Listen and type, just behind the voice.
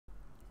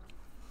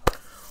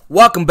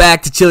Welcome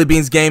back to Chili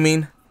Beans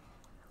Gaming.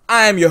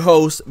 I am your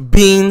host,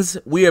 Beans.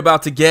 We are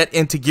about to get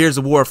into Gears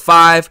of War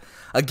 5.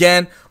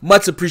 Again,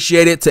 much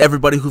appreciated to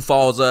everybody who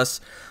follows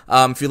us.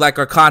 If you like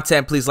our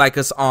content, please like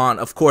us on,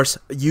 of course,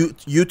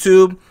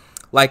 YouTube.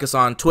 Like us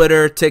on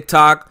Twitter,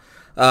 TikTok,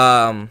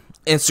 Instagram,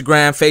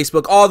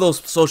 Facebook, all those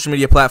social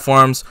media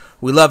platforms.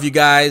 We love you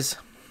guys.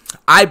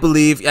 I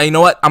believe, you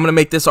know what? I'm going to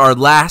make this our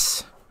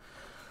last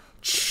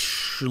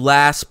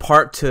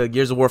part to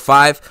Gears of War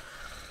 5.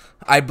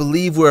 I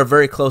believe we're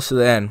very close to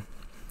the end.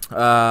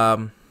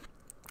 I'm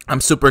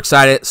super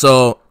excited.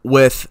 So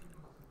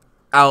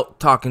without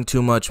talking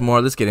too much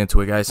more, let's get into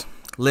it, guys.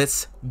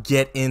 Let's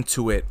get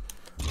into it.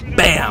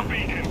 Bam!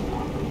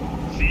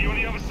 See you on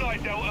the other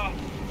side, Delta.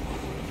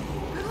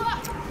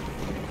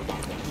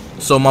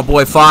 So my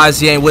boy Foz,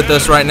 he ain't with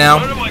us right now.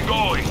 Where am I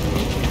going?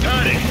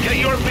 Daddy, get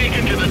your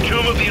beacon to the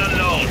Tomb of the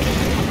Unknown.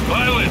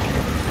 Violet,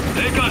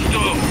 take us to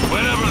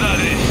wherever that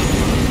is.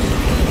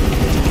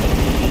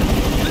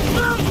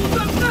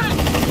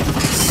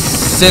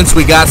 Since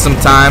we got some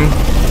time,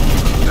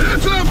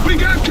 Hands up, we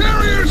got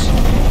carriers!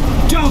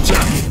 Delta!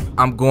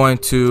 I'm going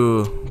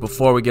to,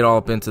 before we get all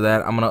up into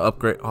that, I'm going to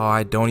upgrade. Oh,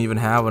 I don't even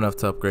have enough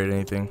to upgrade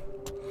anything.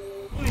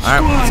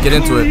 Alright, let's get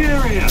into it.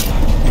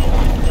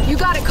 You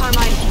got it,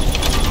 Carmine.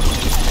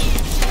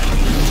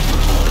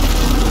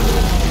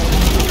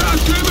 God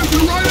damn it,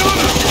 you're right on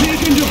us!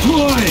 Beacon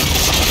deployed!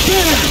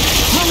 There!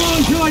 How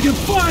long till I can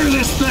fire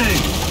this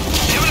thing?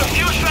 Give it a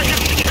few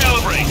seconds to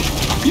calibrate.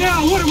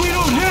 Yeah, what if we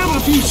don't have a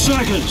few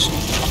seconds?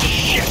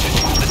 Shit!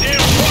 The damn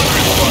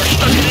progress bar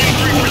stuck at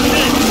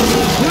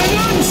 83%. Then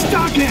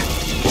unstuck it!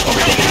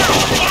 Okay, now,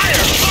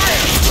 fire!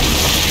 Fire!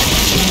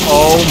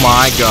 Oh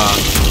my god.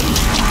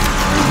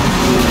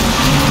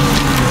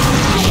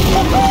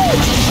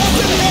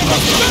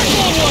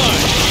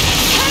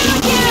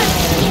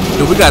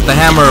 Dude, we got the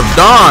Hammer of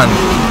Dawn.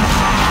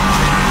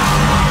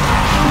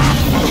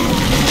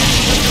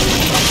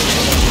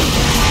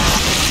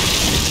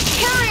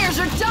 Carriers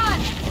are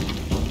done.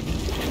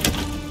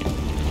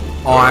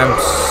 Oh, I'm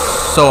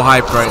so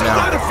hyped right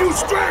now. Got a few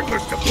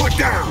stragglers to put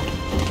down!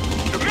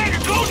 The Mega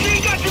Coach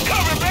ain't got you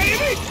covered,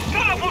 baby!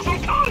 Time for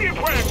some target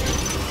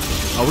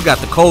practice! Oh, we got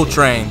the Cold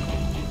Train.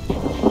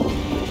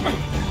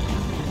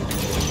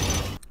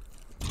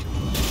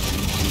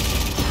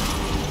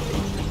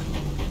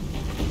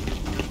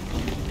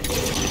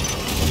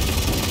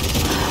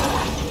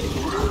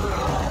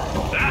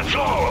 That's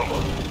all of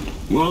them.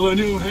 Well, the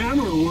new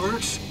hammer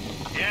works.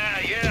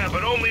 Yeah,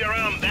 but only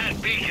around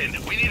that beacon.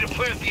 We need to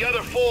plant the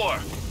other 4.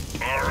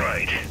 All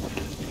right.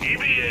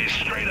 EBA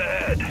straight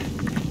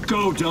ahead.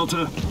 Go,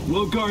 Delta.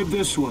 We'll guard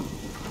this one.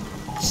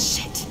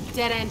 Shit.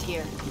 Dead end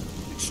here.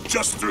 It's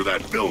just through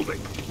that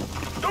building.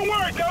 Don't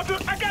worry, Delta.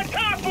 I got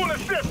time for an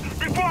assist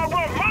before I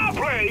run my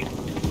play.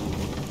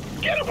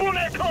 Get up on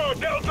that car,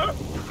 Delta.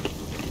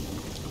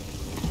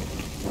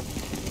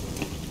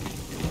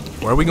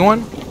 Where are we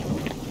going?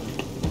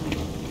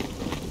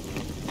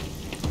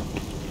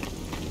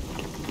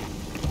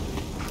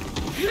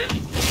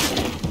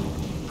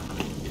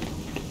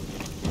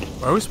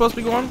 Where are we supposed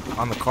to be going?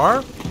 On the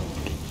car?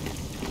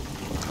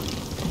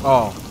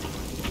 Oh,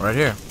 right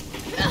here.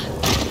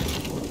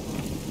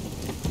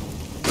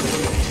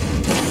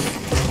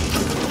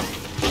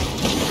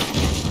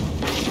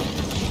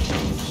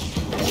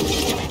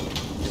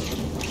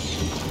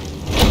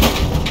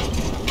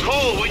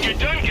 Cole, when you're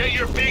done, get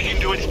your beacon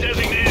to its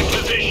designated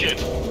position.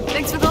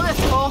 Thanks for the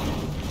lift, Cole.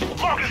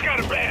 Marcus got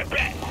a bad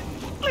back.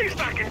 Least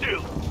I can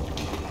do.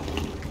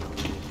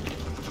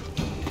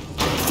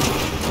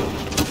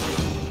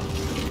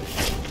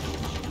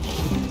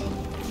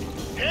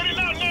 Heading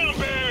out now,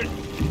 Baird.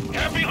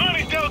 Happy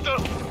hunting, Delta.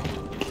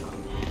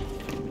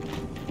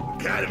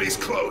 Academy's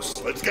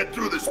close. Let's get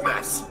through this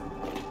mess.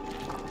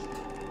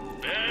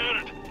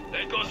 Baird,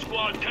 Echo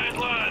Squad 10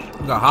 land.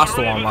 We got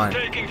hostile Raven's online.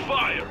 taking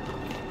fire.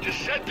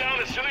 Just set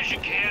down as soon as you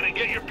can and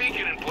get your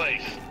beacon in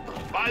place.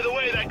 By the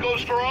way, that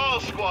goes for all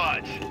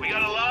squads. We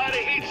got a lot of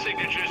heat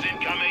signatures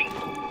incoming.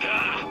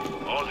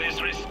 All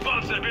this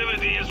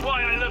responsibility is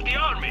why I left the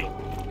army.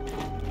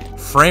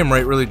 Frame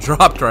rate really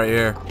dropped right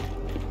here.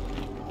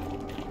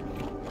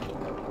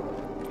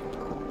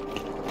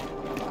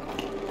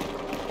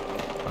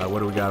 Alright, what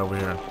do we got over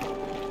here?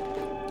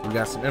 We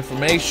got some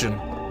information.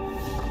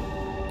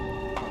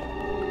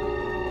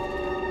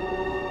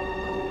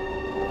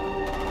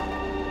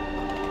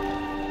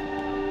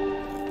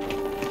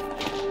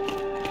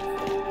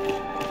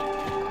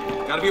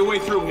 Gotta be a way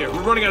through here.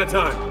 We're running out of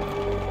time.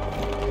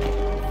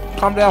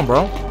 Calm down,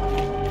 bro.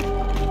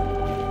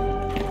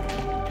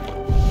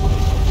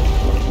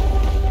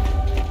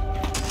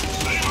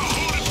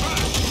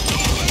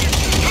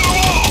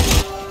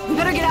 We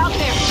better get out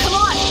there. Come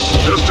on.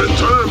 Just in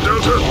time,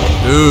 Delta.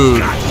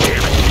 Dude. God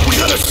damn it. We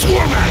got a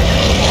swarm at.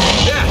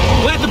 Yeah,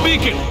 plant the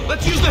beacon.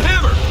 Let's use the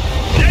hammer.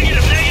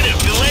 Negative.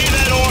 Delay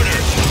that order.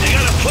 They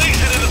gotta place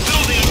it in the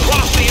building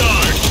across the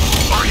yard.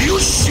 Are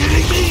you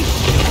shitting me?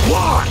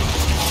 Why?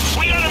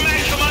 We gotta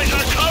maximize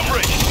our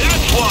coverage.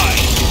 That's why.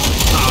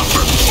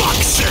 For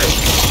fuck's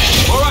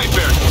sake! All right,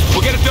 Baird.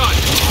 We'll get it done.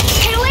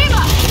 Hey,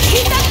 Lima!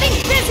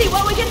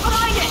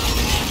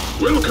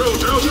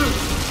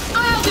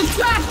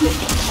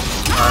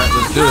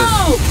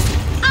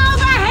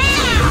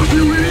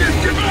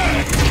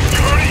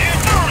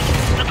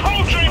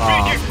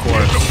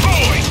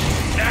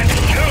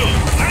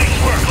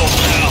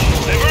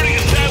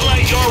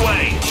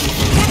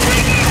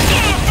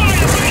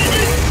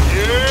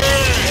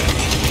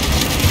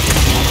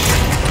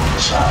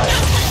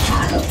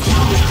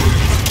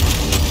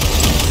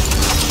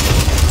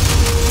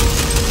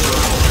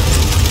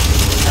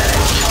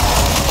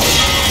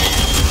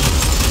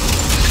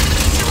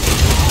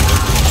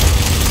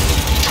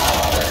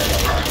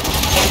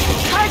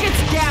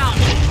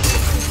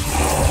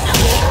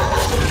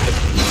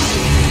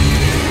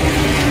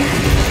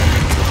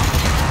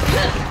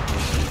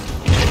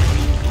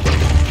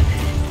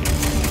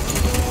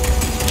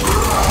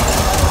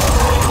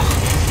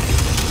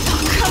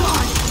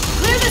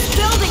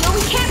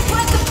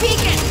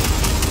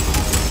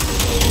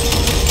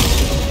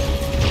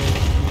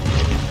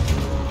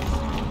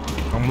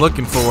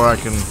 looking for where I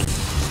can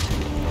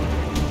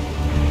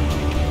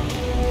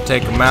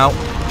take them out.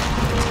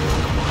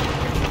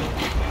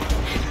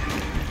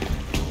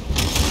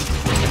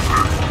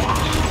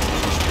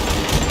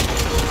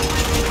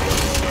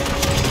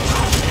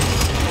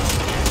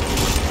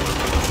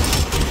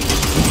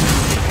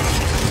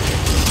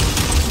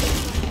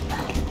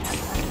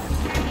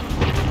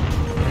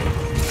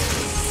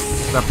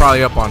 They're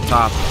probably up on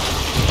top.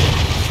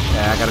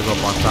 Yeah, I gotta go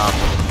up on top.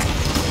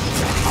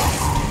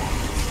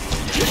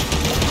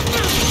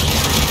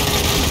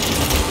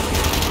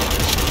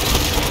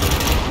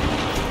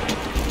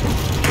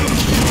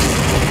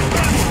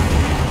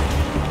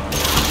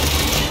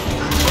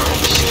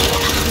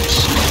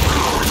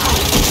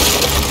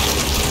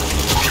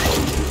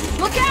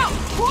 Look out!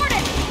 Board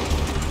it!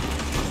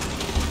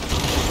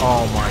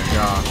 Oh my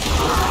gosh.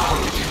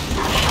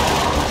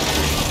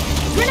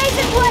 Grenades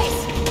in place!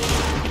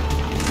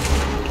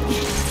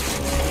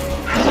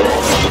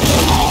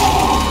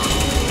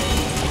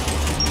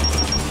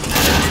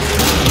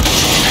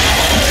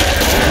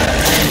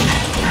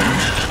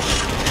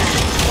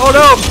 Oh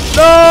no!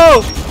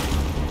 No!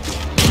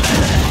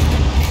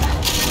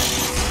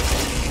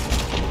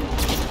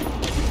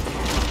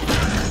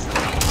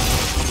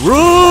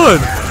 Run!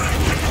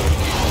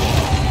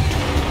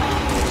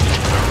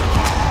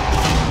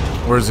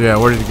 Where's he at?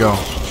 Where did he go?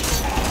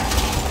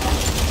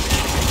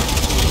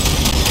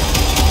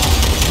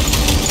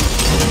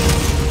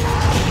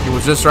 He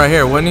was just right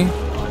here, wasn't he?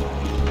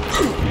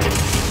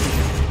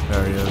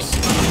 There he is.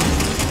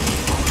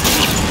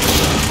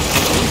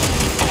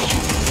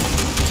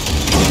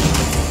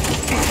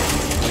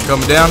 He's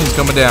coming down, he's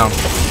coming down.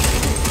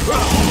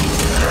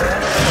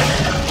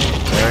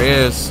 There he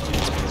is.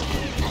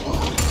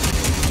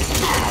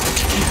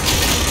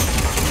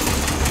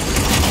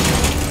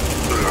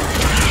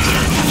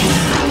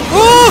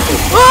 Oh!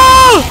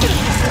 Oh!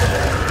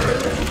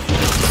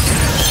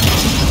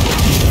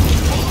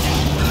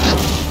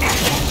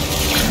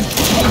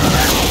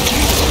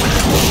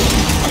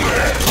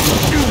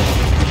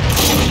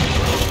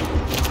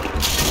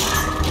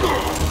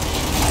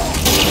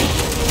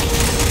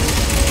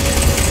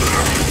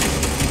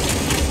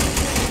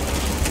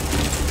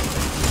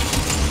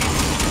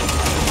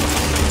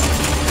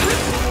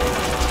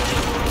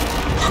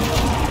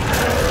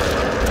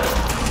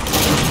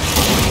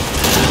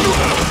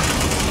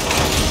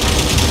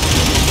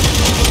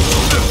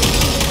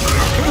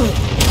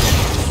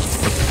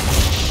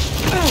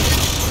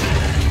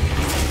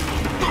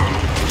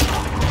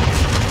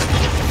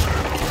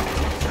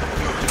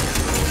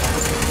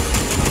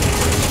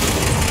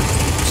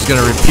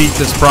 Gonna repeat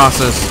this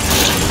process.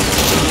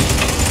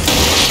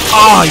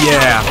 Oh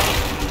yeah,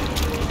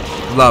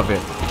 love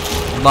it,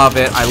 love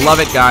it. I love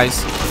it,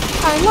 guys.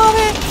 I love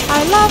it.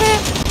 I love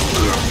it.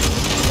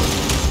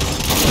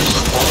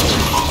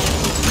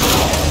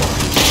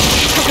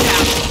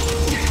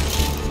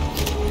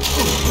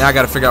 Now I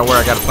gotta figure out where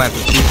I gotta plant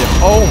this beacon.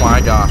 Oh my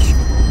gosh.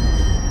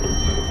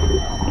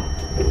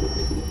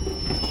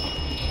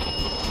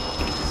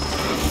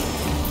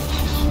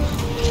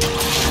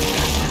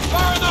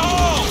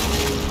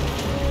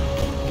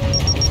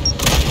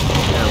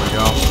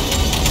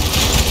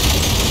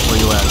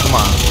 Come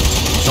on.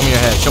 Show me your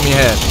head. Show me your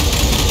head.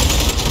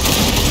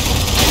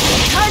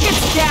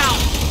 Target's down!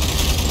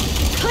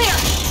 Clear!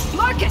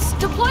 Marcus,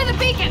 deploy the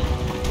beacon!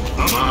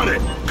 I'm on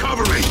it.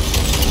 Cover me.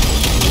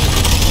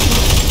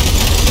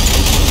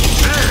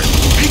 There.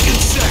 Beacon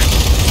set.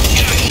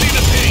 Yeah, I see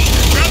the ping.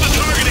 Grab the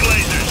targeting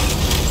laser.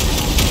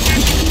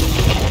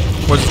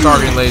 What's the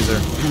targeting laser?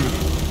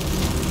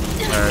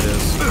 There it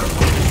is.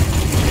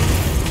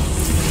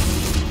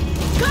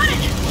 Got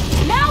it!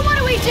 Now what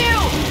do we do?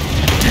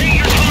 Hit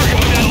your target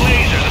with that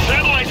laser. The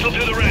satellites will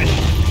do the rest.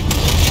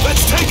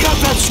 Let's take out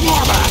that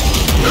swarmat.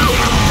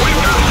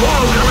 We've got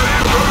Wall coming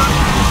after us.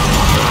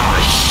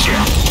 Ah,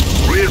 shit.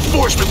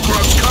 Reinforcement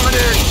grubs coming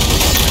in.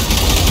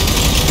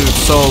 Dude,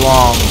 so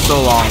long,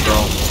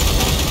 bro.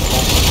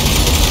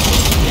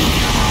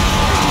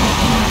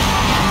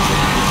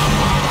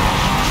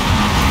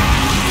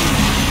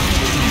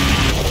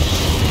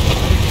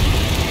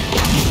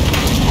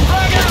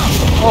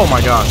 Oh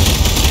my gosh.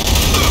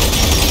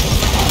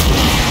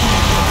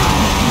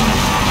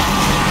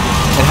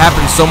 It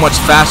happens so much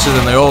faster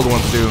than the old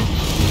ones do.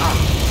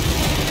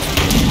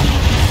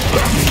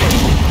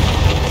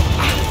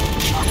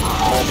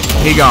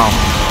 He gone.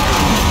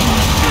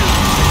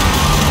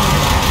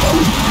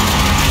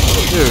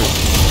 Dude.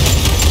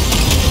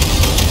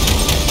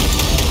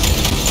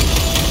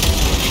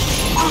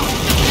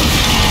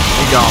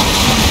 He gone.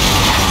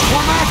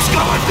 Format's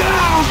going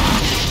down.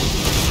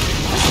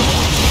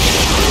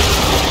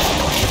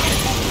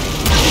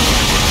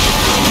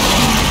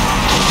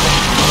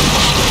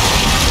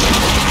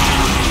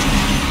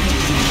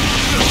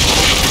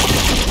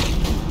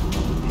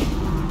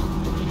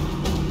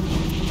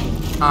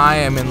 I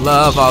am in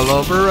love all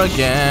over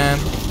again.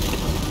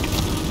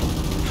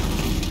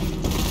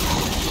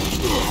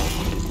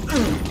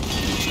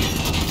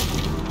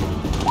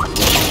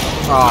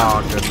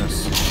 Oh,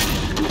 goodness.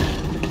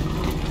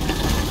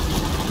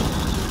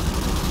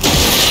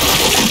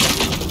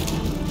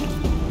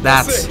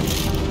 That's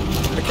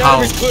The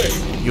how academy's clear.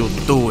 you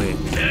do it.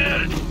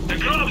 Ed, the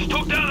Grubs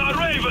took down our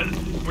Raven.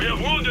 We have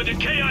wounded in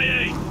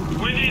KIA.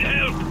 We need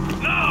help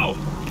now.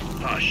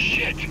 Oh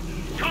shit.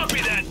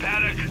 Copy that,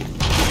 Paddock.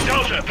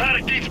 Delta,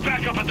 Paddock needs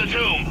backup at the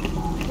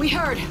tomb. We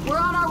heard. We're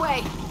on our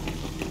way.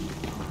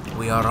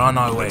 We are on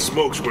our way.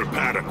 Smoke's where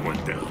Paddock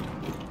went down.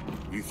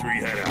 You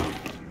three head out.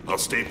 I'll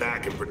stay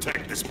back and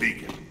protect this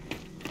beacon.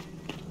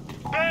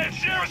 Man,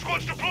 Sierra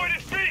Squad's deployed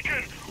its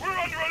beacon. We're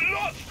under a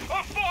lot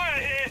of fire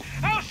here.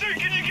 How soon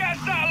can you get a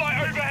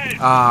satellite overhead?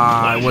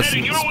 I Well, wasn't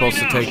heading your supposed way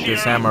to now, take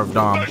this Sierra. Hammer of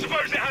Dawn. Don't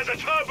suppose it has a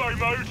turbo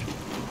mode?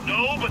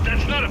 No, but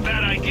that's not a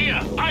bad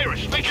idea.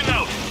 Iris, make a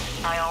note.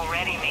 I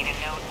already made a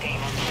note,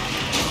 Damon.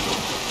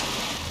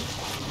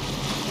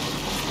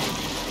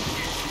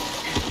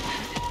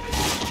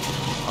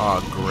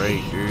 Oh,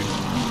 great, dude.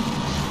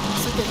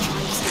 Looks like they're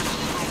trying to start a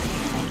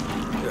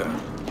fire. Yeah,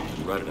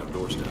 right at our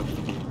doorstep.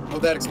 Well,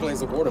 that explains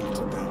the water we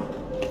took down.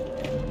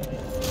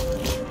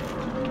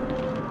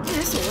 Yeah,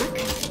 this'll work.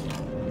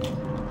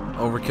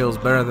 Overkill's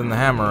better than the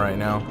hammer right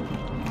now.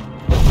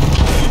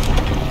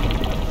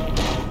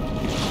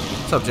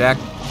 What's up, Jack?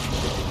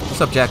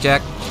 What's up,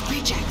 Jack?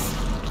 Rejects.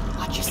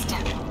 Watch your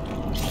step.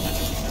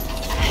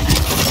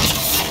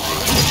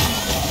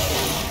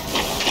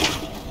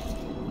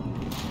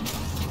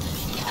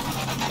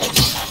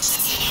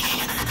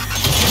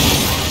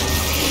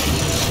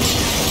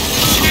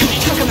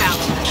 Took him out.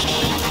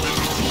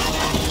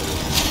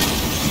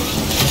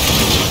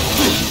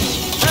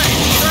 Hey,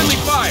 friendly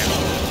fire!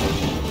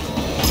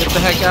 Get the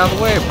heck out of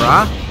the way,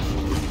 brah.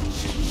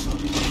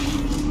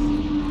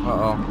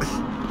 Uh-oh.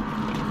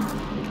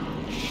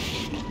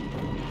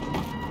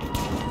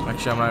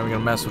 Actually, I'm not even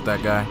gonna mess with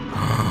that guy.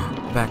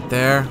 Back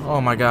there.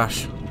 Oh my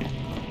gosh.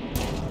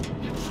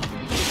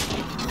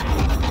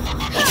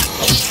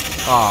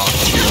 Oh.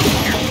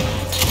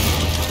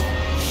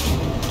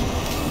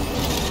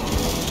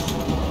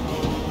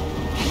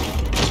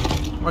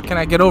 Why can't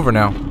I get over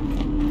now?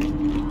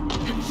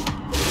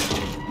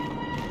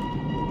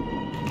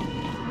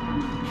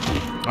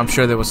 I'm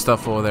sure there was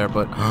stuff over there,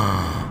 but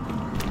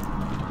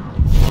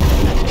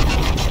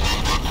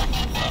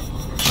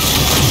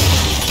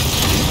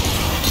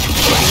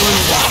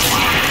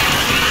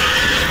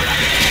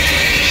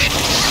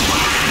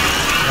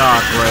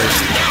oh, great.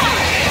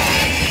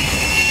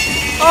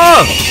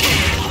 Oh!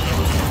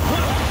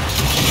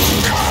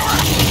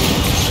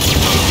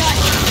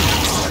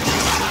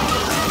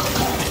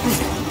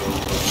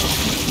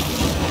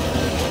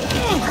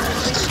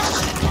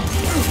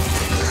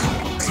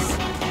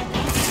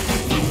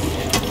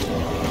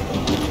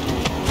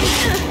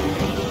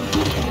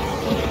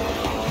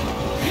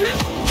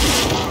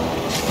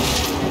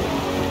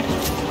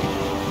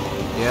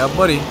 Yeah,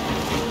 buddy.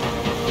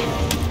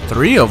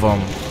 3 of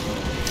them.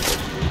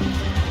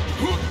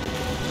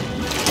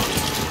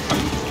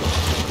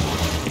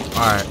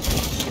 Alright.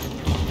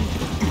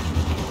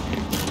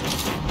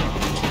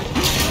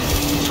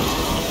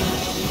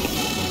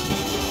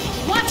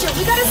 Watch it.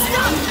 We gotta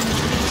stop.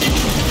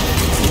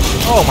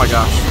 Oh my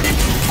gosh.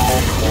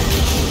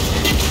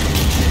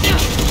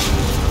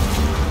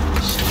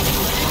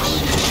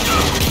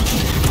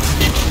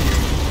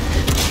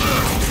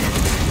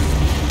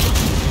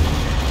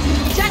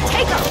 Jack,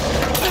 take him.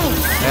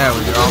 There we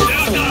go.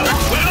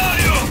 Where are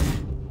you?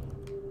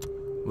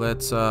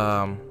 Let's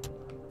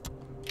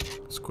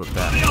equip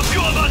that. A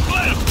few of us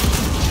left.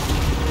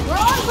 We're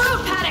en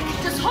route, Paddock.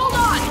 Just hold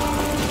on.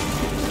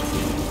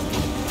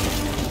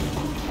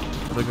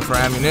 Looking for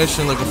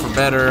ammunition, looking for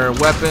better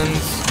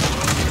weapons.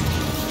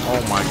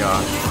 Oh my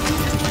gosh.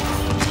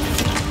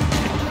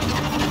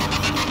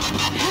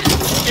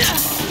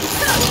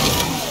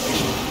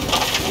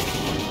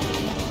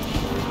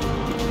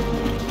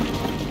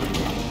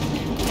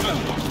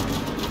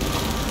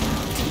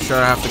 I'm sure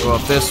I have to go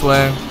up this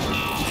way.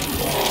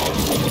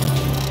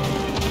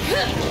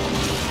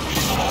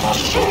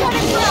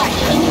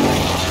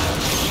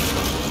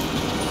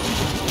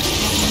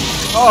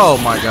 Oh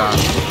my gosh.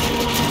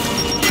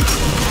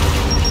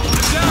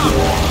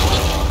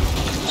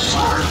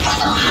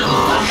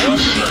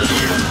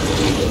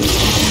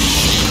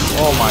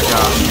 Oh my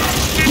gosh.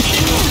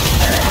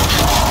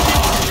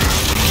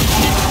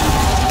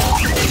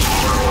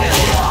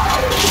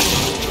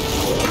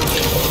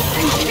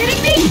 Are you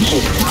kidding me?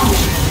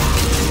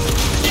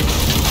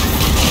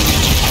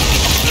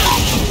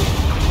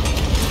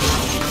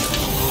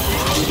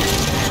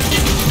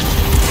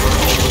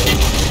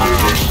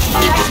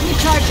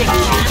 Recharging.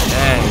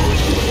 Dang.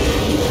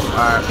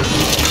 Alright.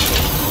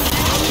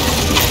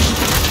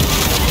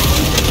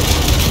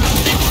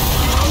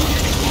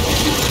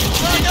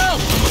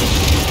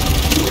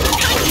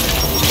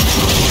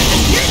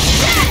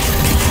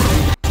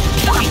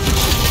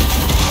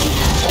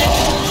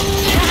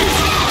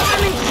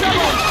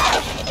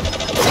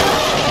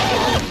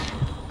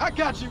 I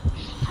got you.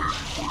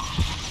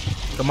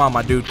 Come on,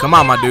 my dude. Come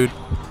on, my dude.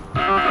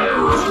 There we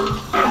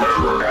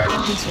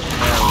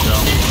go.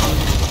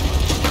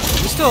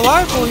 He's still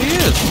alive? Oh, he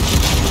is.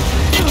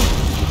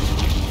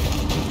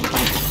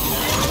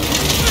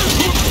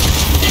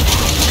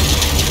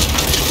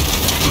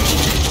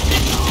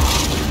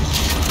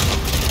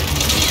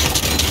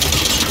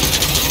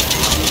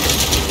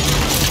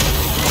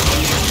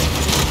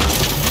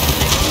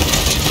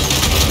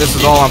 This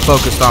is all I'm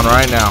focused on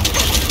right now.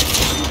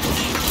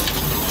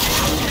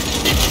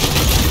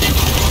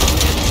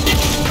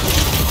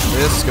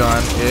 This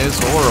gun is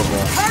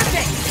horrible.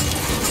 Perfect.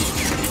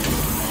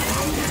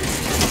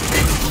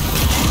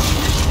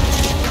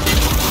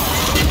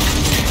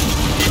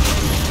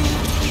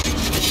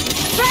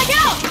 Drag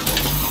out.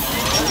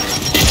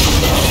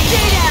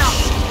 Stay down.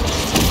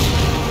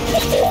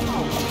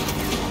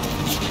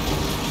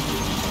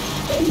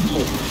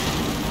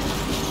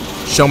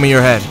 Show me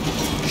your head.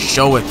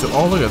 Show it to.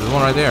 Oh, look at there's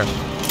one right there.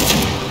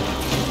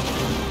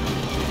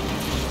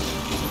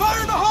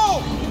 Fire in the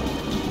hole!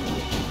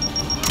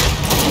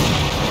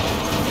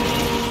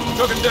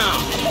 Took him down.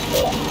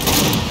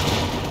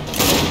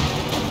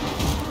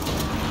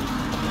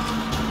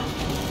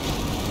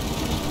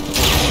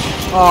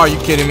 Oh, are you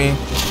kidding me?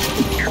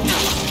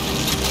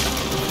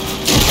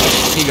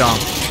 He gone.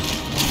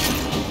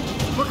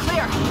 We're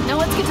clear. Now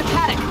let's get to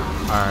Paddock.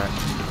 Alright.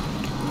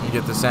 Let me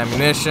get this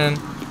ammunition.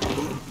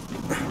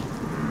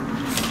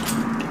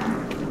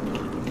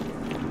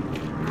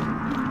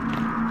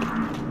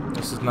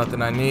 This is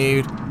nothing I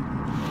need.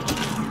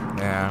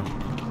 Yeah.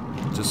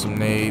 Just some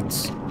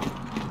nades.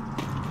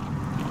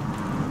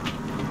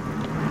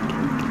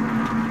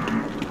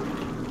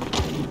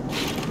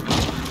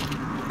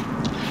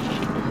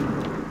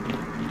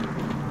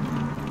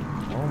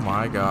 Oh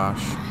my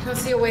gosh. I don't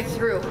see a way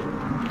through.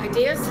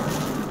 Ideas?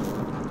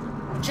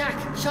 Jack,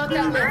 shot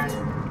that lift.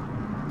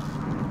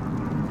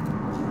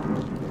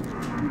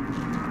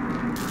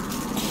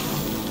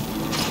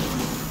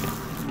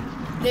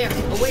 There,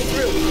 a way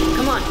through.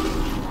 Come on.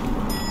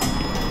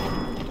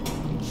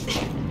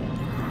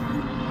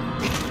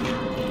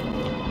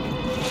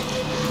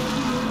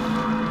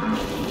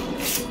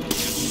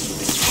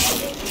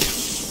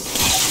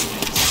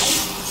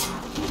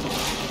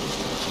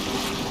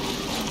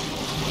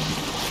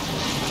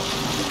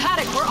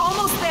 Paddock, we're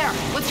almost there.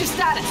 What's your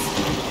status?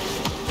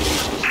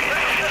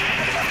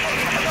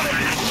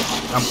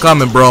 I'm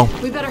coming, bro.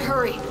 We better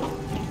hurry.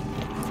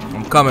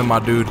 I'm coming, my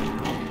dude.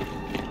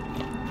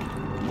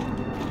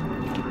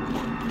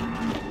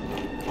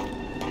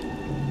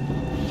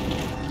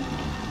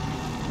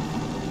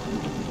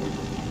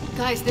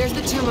 Guys, there's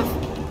the tomb of...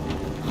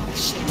 Holy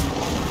shit.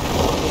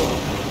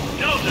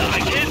 Delta, I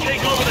can't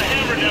take over the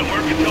Hammer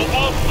network until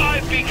all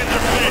 5 beacons are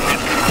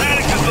finished.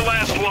 Paddock is the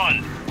last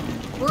one.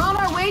 We're on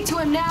our way to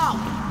him now.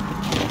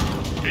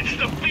 It's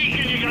the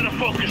beacon you gotta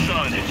focus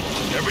on.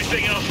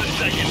 Everything else is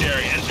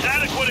secondary, and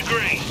Paddock would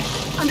agree.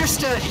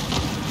 Understood.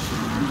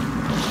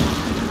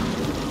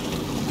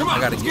 Come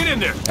on, let's get in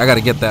there. I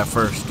gotta get that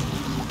first.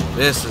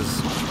 This is...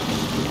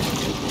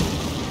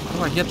 How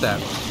do I get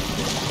that?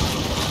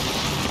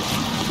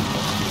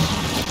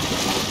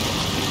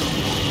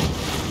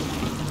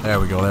 There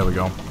we go, there we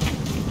go.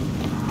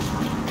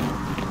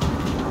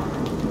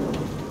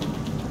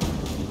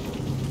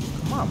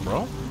 Come on,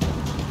 bro.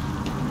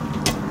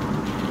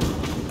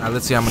 Alright,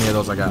 let's see how many of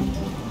those I got.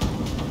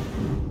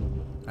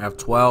 I have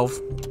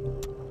 12.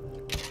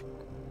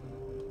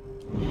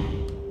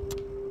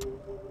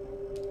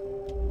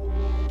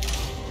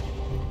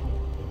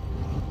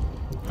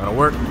 That'll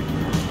work.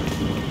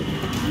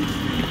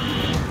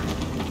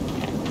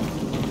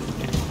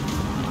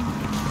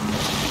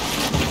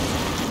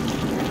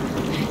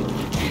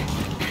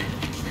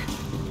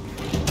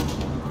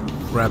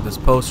 Grab this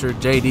poster.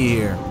 JD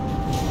here.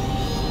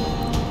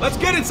 Let's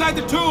get inside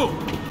the tomb.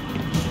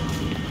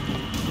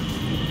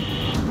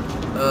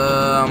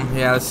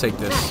 Yeah, let's take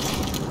this.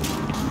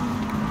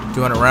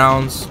 200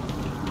 rounds.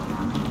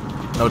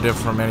 No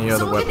different from any other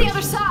So look weapon. at the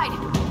other side.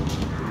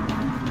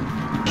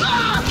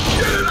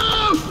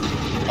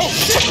 Oh,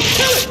 shit!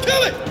 Kill it!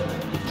 Kill it!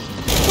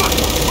 Fuck!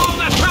 Follow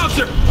that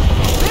bouncer!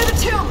 Clear the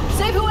tomb.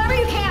 Save whoever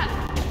you can.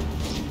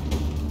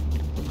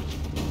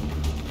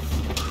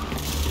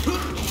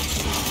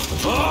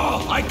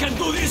 Oh, I can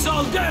do this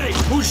all day,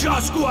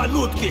 Ushasku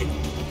Anutki.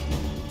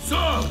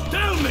 So,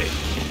 tell me,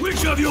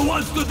 which of you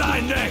wants to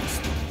die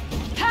next?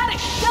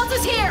 Paddock,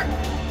 Delta's here.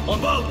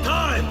 About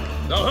time!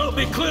 Now help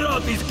me clear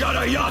out these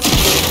garayas!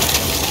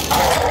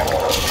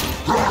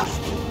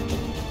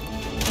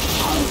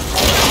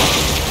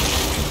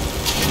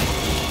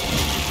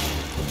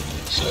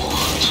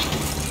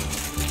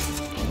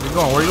 Where you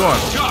going? Where you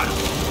going? Got him!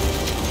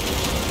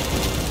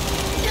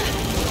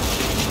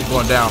 You're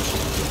going down.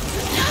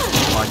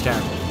 Oh, I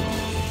can't.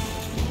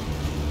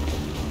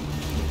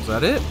 Is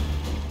that it?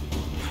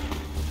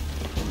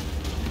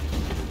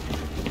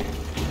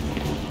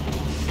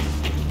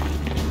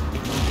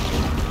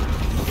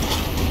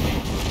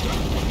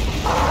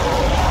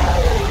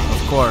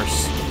 Of course.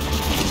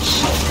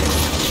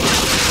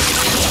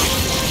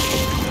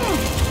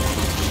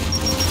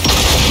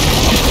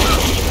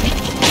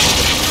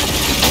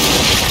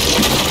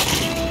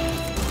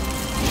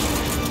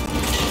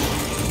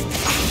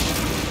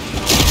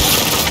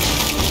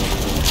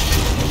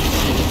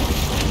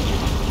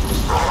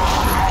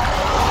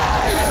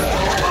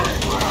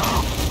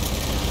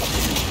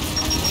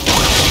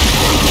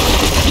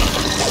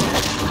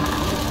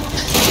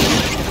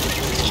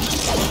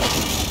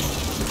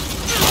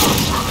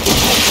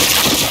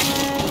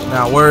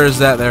 Now, where is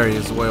that? There he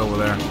is, way over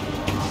there.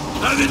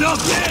 Have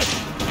enough yet?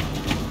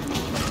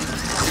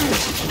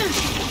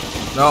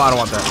 No, I don't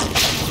want that.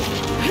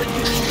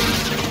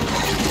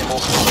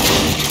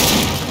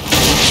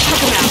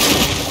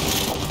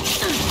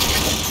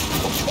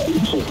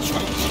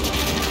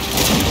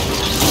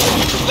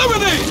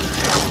 Liberty!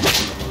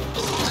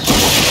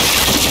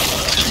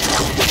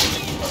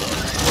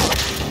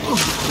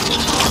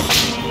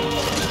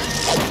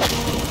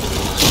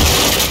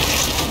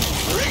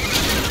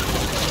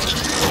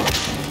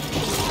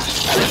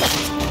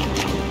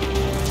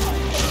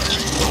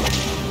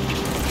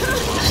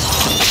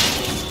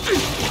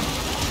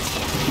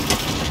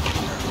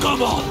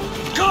 Come on!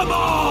 Come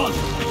on!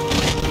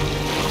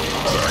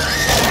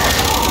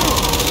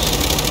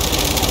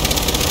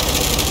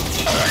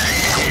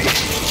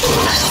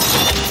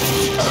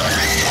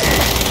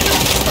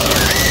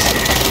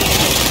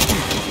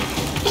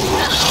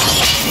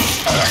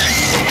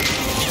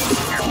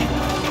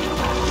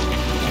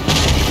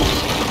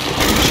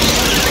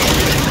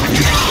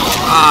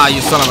 Ah,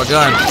 you son of a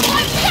gun.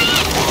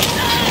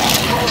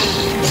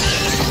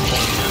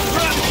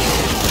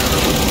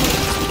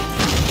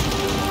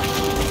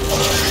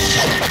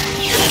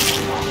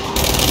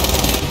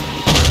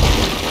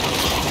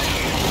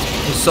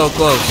 He's so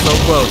close, so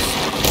close.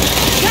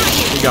 Here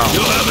we go.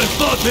 You haven't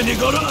fought many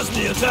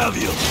Goroznians, have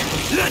you?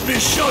 Let me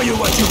show you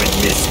what you've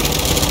been missing.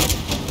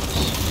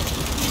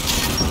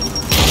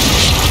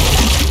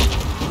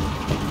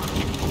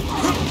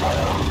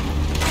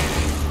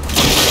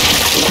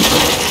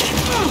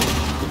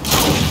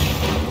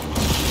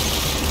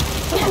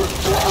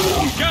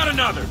 Got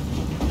another!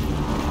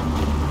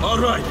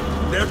 Alright,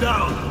 they're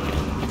down.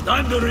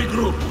 Time to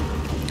regroup.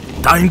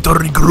 Time to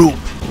regroup.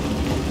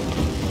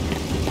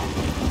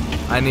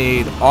 I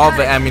need all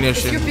the Is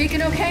ammunition. your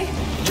beacon okay?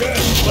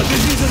 Yes, but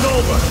this isn't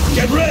over.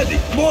 Get ready.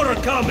 More are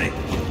coming.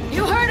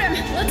 You heard him.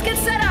 Let's get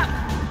set up.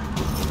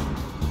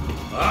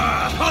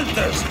 Ah,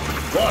 hunters!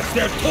 Watch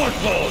their torch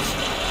balls.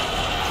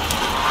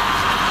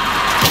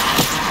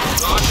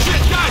 Oh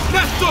shit, guys,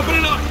 nest's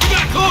opening up! We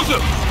gotta close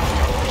him!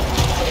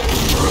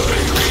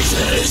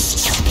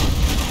 Resist.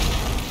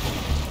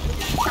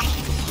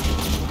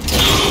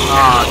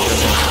 Ah,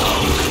 goodness.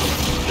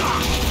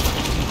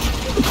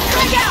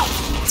 Break out!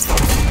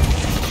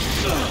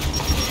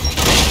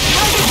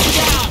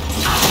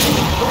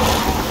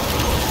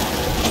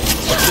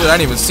 Dude, I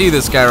didn't even see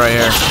this guy right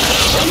here.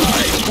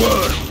 Nice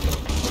work.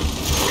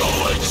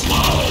 Rolling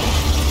slow.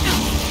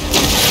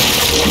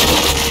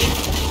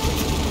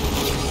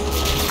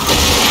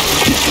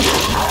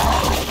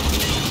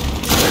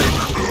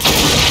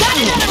 Got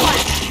another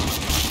one!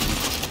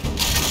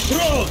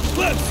 Throw,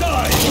 left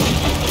side.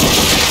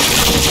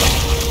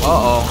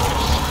 Uh-oh.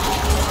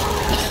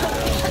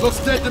 Looks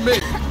dead to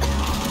me.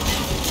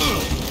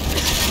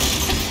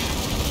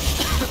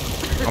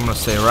 I'm gonna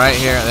stay right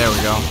here. There we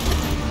go.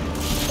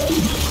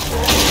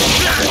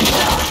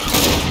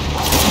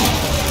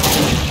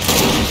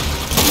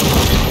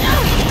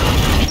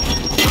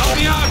 Help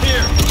me out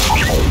here!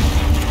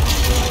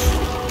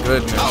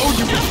 Goodness.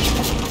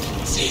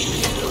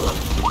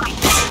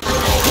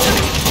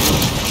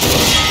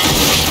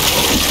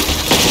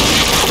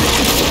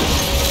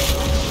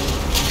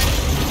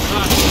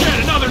 Ah, shit,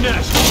 another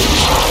nest!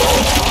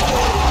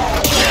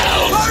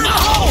 Fire in the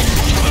hole!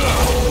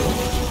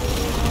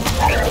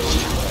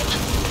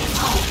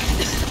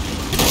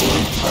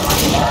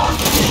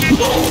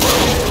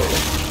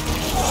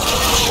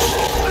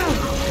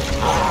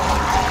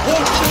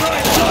 Watch the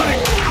right side.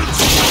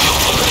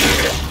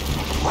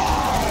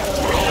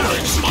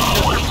 Rolling slow.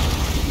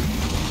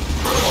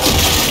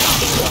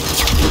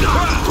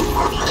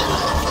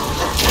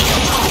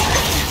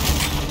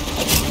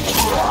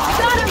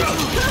 Got him!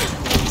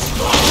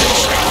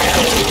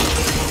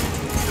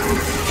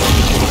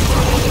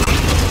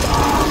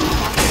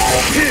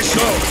 Here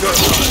goes good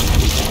one.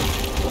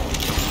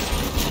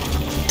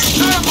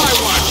 Terrify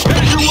one!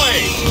 Head your way!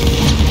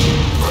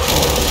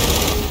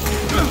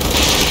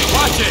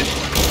 Watch it!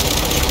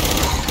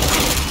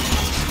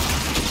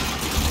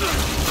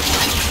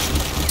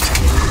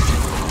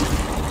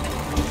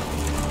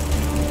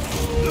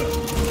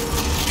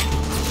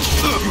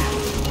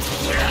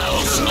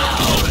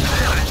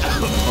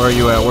 Where are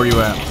you at? Where are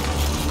you at?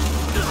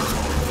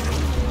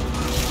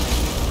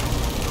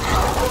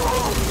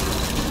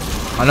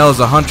 I know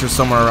there's a hunter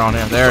somewhere around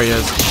here. There he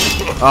is.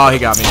 Oh, he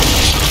got me.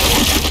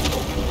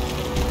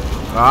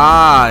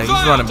 Ah, he's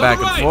running back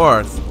and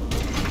forth.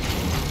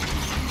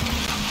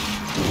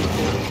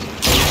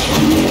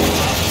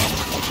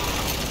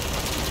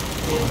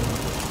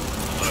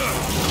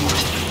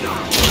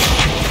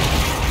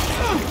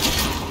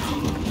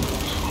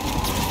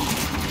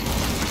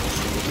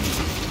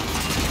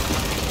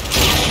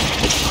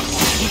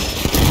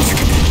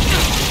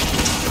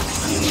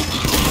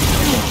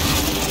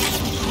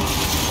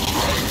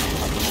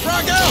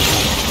 Frog out!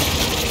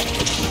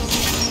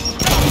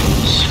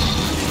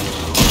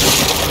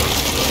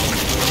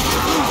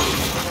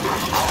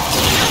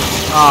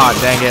 Ah,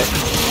 dang it.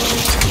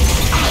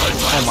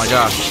 Oh my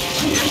gosh.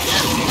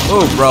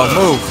 Move, bro,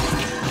 move.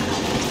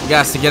 You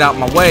guys to get out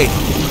my way.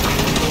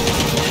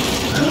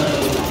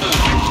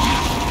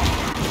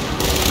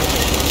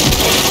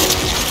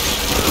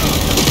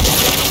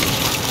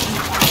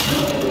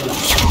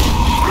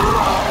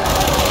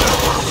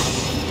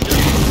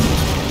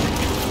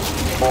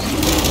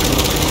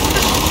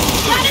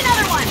 Got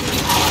another one.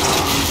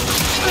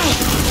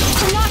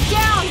 Knocked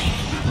down.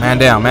 Man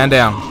down, man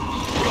down.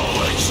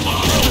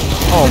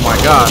 Oh my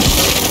god.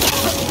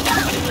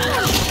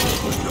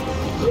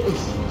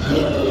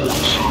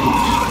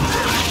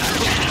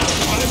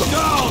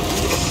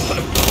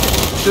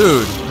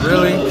 Dude,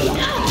 really?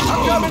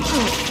 I'm coming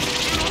through.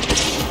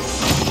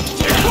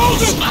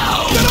 Close it!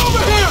 Get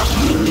over here!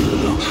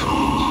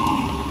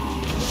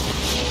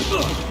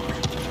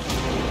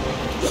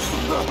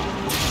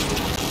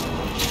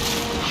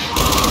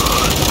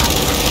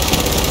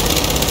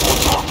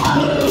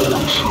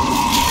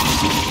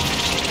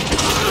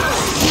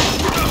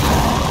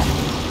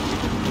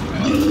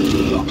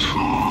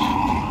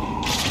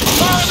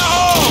 Fire in the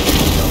hole!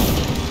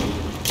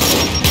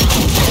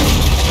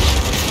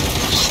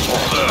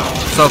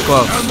 So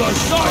close. And the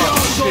Scion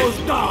goes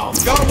down!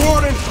 Got a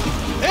warning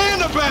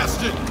and a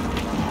bastard!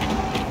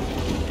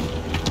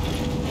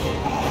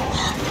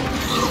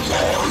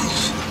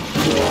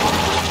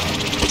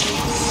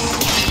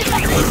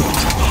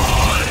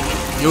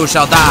 You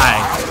shall die.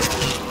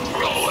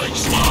 Rolling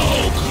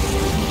smoke!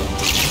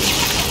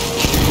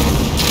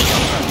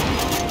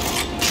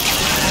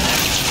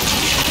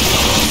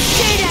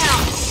 Stay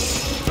down.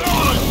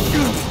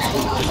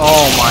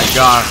 Oh my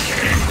gosh.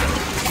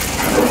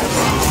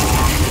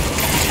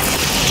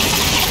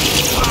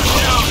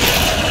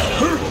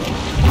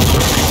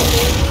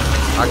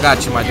 I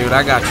got you, my dude.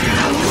 I got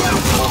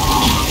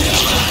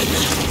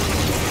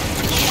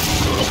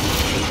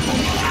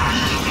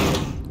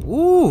you.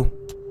 Ooh.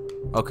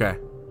 Okay.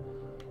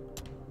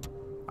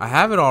 I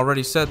have it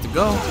already set to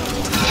go.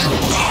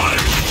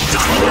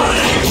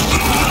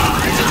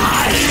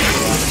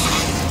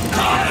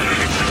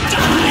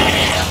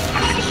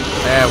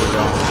 There we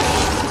go.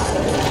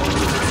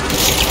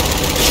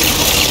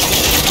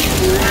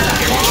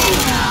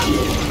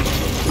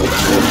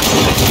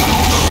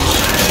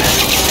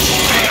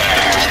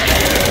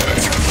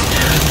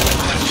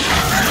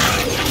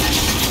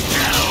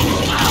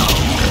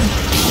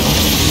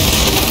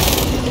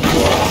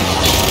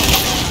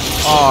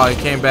 Oh, he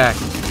came back.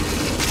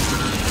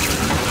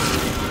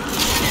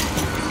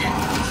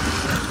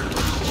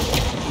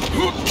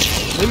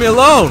 Leave me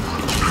alone.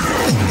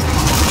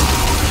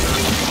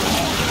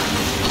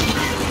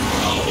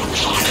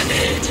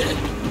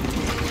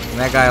 And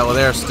that guy over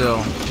there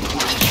still.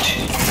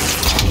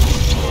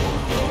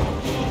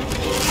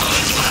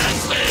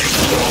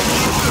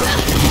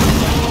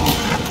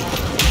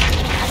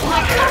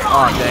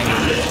 Oh, dang it.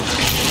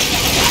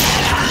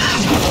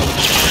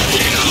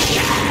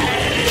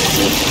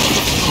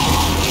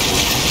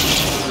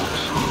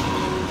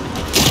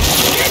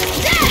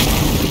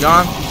 He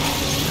gone?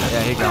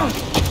 Yeah, he gone.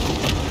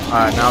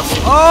 Alright, now it's...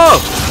 Oh!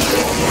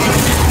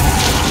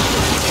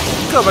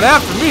 He's coming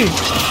after me.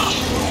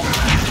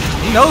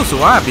 He knows who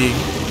I be.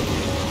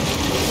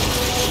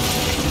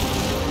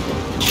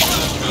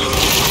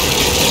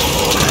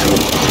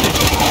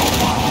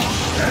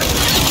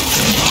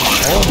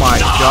 Oh my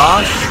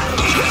gosh.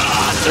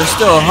 There's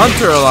still a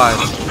hunter alive.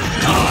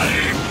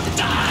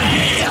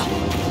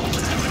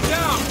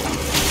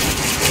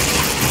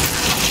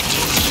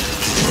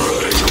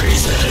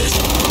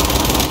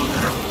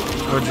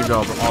 Where'd you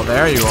go? Oh,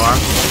 there you are.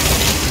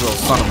 You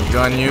little son of a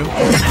gun, you.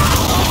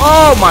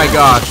 Oh my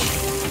gosh.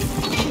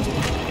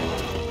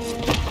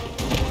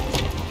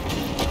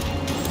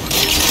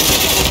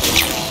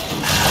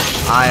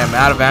 I am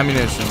out of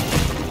ammunition.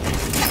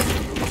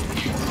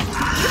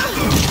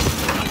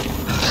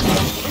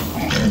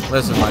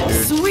 Listen, my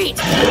dude. Sweet.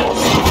 Me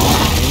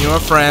and you are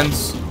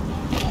friends.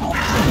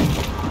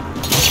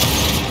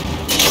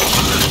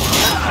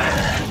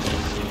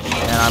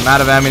 And I'm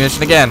out of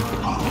ammunition again.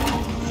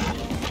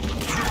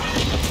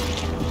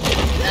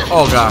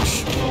 Oh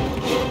gosh.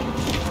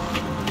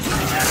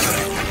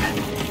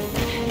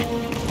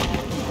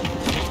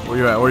 Where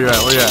you at? Where you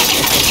at? Where you at?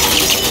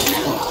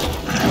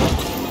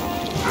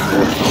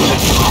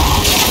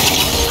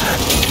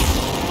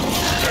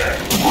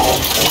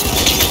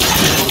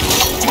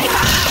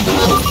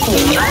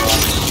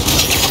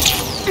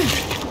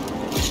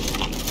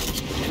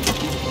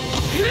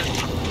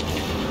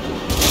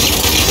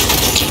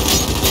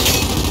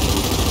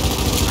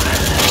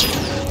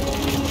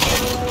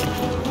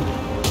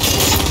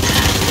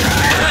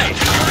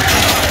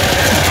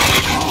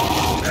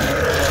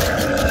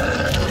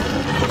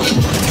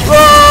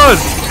 Run!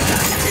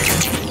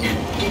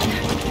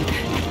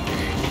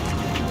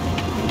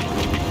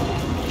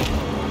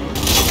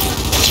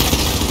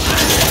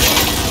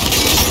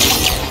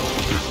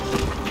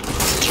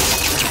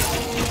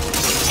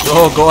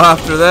 Go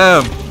after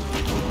them.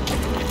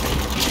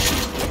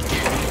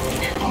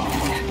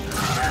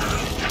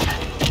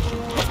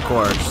 Of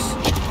course.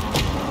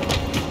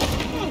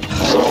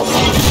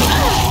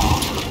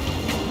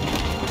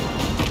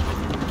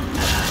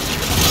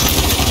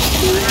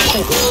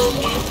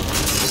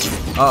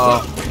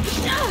 Uh-oh.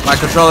 My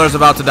controller's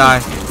about to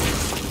die.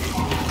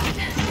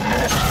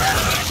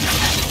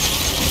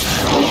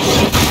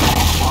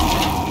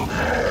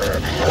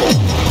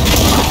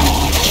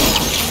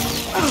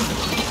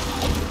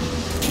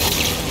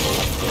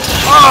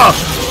 Oh!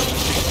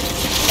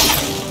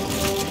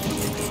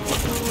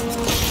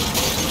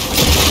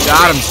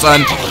 Got him,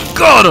 son.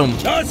 Got him!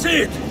 That's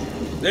it!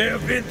 They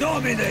have been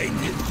dominated!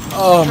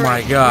 Oh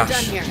my We're done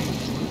gosh. here.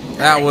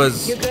 That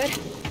was... You good?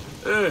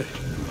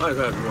 I've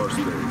had worse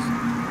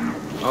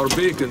days. Our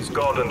beacon's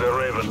caught in the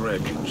Raven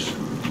wreckage.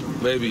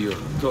 Maybe your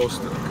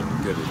toaster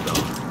can get it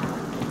down.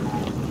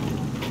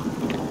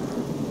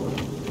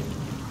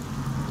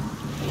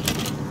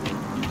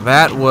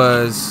 That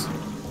was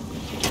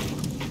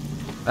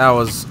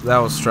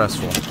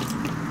stressful.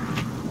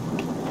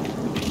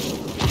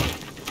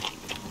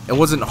 It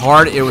wasn't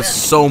hard, it was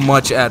so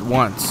much at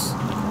once.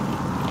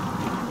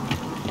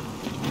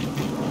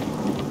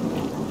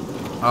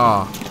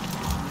 Oh.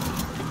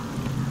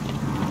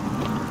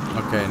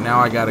 Okay, now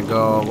I gotta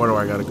go. Where do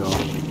I gotta go?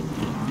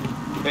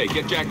 Hey,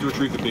 get Jack to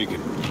retrieve the beacon.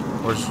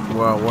 Where's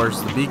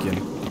the beacon?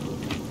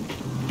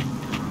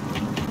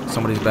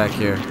 Somebody's back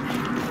here.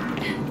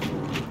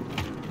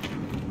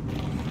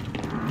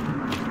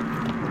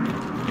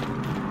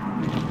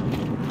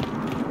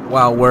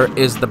 Wow, where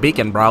is the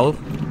beacon, bro?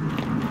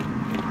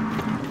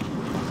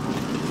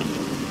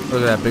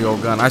 Look at that big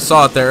old gun. I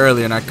saw it there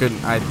earlier and I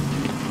couldn't. I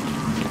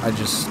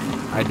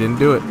didn't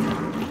do it.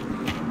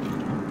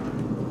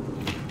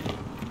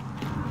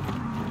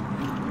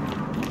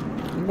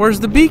 Where's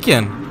the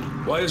beacon?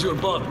 Why is your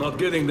bot not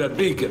getting that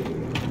beacon?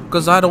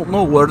 Because I don't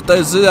know where it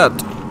is at.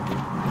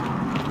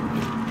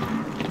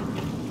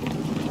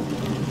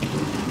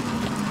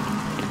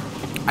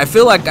 I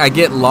feel like I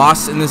get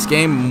lost in this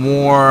game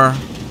more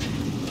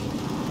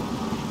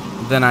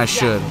than I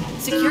should.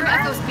 Secure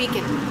Echo's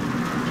beacon.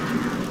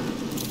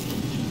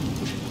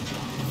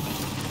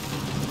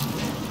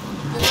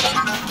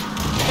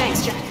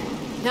 Thanks, Jack.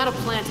 Now to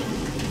plant it.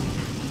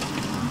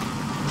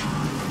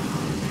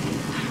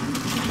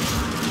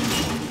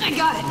 I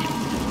got it.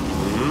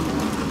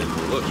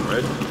 Looks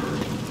right.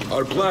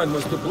 Our plan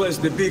was to place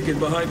the beacon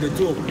behind the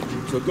tomb.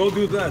 So go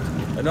do that,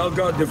 and I'll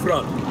guard the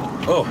front.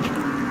 Oh,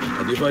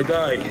 and if I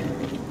die,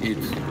 it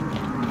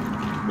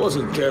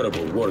wasn't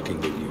terrible working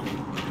with you.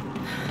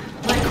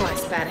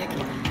 Likewise, Paddock.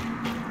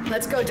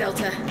 Let's go,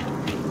 Delta.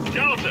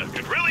 Delta,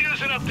 could really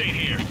use an update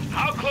here.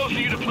 How close are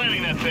you to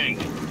planting that thing?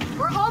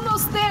 We're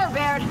almost there,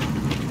 Baird.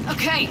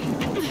 Okay.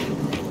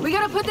 We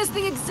gotta put this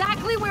thing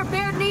exactly where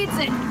Baird needs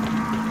it.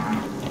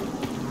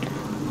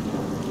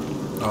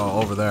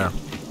 Oh, over there.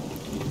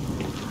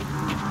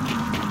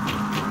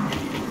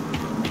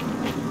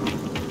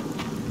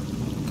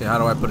 Okay, how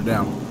do I put it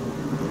down?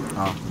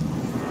 Oh.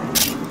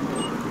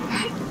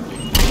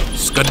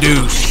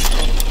 Skadoosh.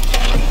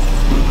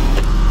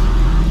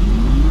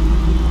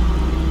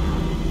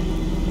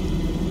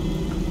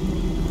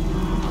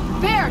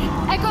 Baird,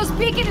 Echo's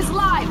beacon is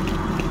live.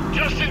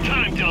 Just in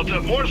time,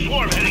 Delta. More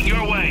swarm heading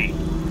your way.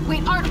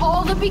 Wait, aren't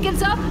all the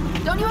beacons up?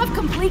 Don't you have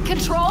complete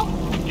control?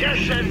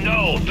 Yes and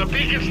no. The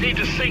beacons need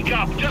to sync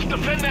up. Just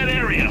defend that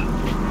area.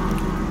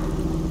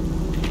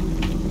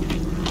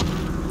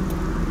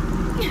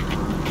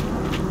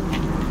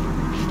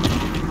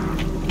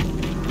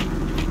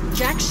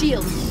 Jack,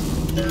 shield.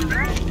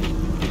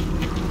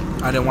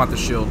 I didn't want the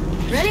shield.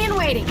 Ready and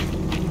waiting.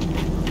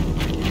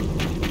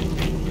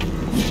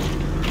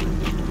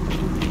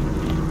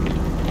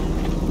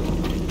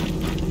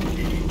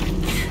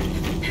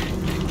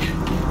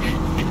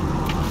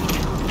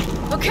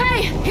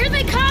 Okay, here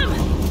they come!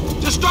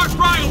 Just start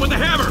frying with the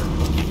hammer!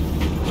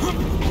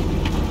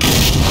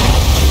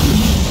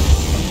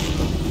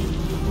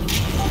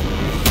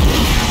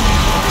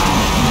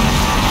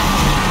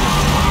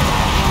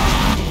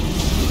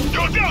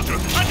 Yo, Delta,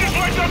 I just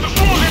wiped out the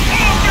swarm. There's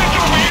more bitch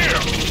over here.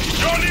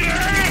 Y'all need a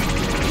hand?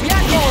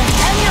 Yakko,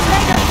 any of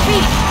Mega's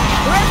feet!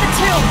 We're at the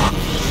tomb!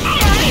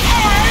 All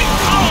right.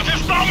 I'll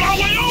just found my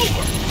way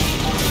over.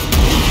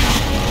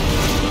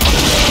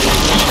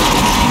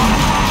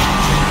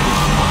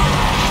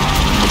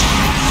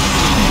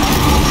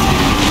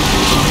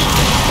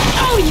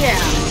 Oh,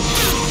 yeah!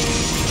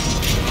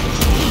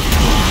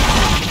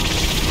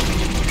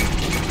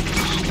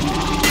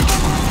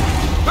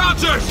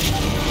 Bouncers!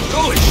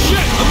 Holy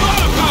shit, a lot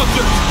of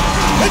bouncers!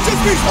 It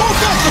just means all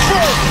guns are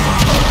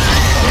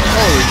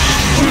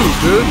Shoot,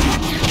 dude.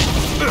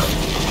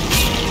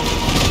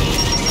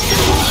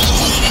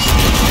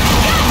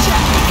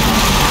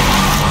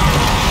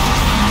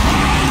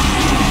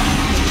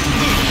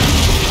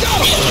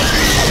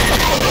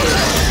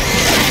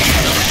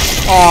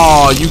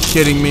 Oh, you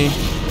kidding me?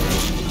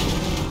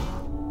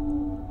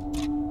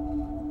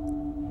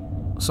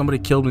 Somebody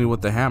killed me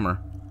with the hammer.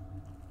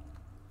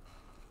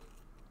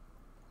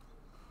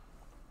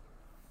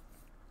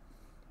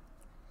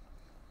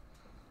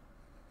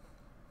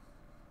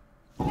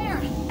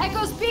 Baird,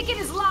 Echo's beacon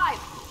is live!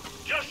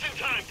 Just in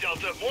time,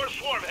 Delta. More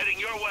swarm heading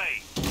your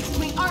way.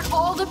 Wait, aren't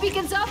all the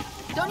beacons up?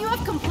 Don't you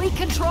have complete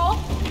control?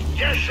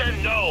 Yes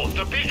and no.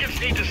 The beacons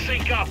need to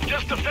sync up.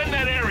 Just defend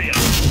that area.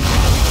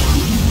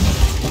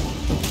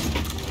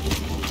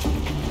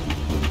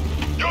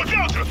 Yo,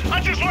 Delta, I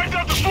just wiped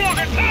out the swarm.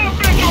 There's town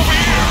bitch over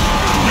here.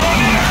 You're on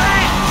the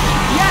area?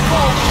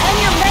 Yakko, and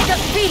your mega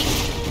feet.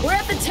 We're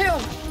at the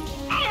tomb.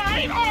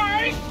 Alright.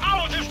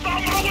 I was just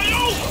on my way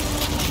over.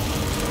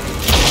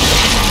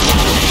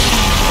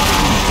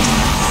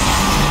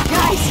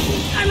 Guys,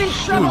 I'm in Dude,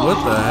 trouble. what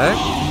the heck?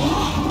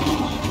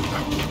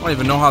 I don't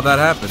even know how that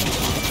happened.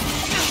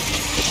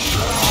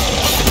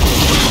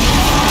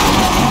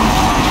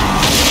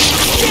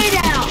 Stay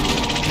down.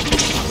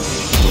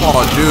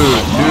 Oh,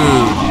 dude.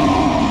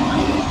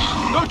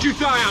 Don't you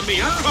die on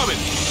me, I'm coming!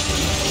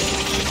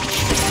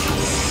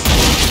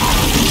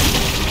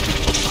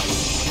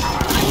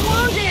 I'm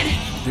wounded.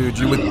 Dude,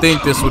 you would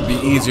think this would be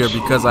easier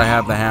because I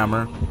have the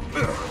hammer.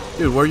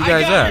 Dude, where are you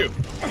guys at?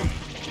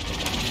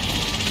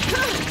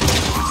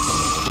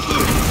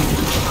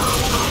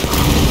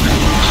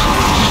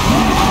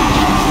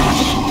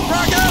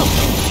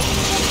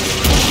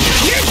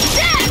 You're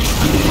dead.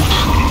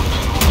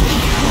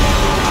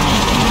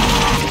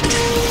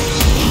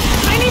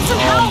 I need some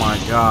Oh help. my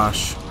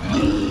gosh.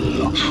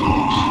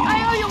 I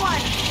owe you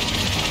one.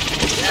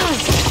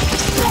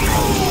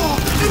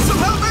 Need some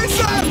help,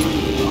 ASAP!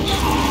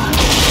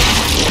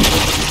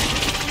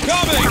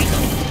 Coming!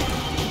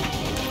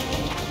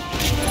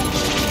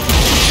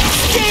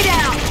 Stay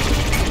down.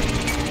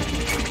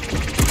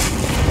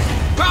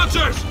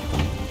 Pouncers!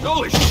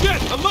 Holy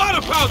shit, a lot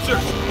of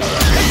pouncers!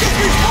 It just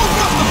needs both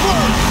up the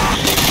bird!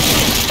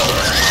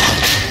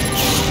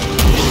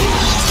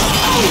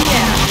 Oh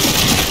yeah.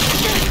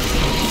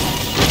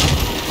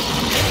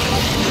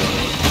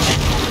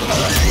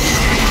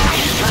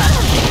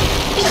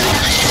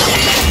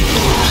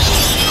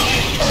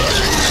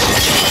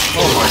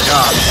 Oh my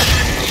god.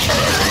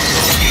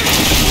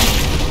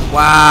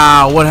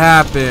 Wow, what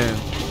happened?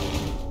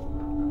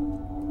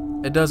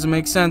 It doesn't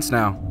make sense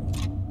now.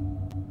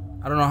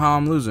 I don't know how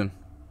I'm losing.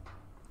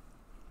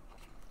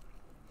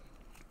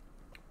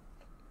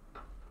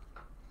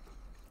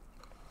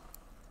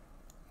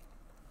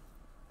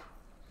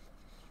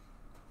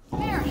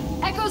 There,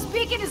 Echo's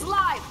beacon is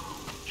live.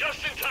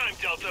 Just in time,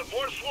 Delta.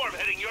 More swarm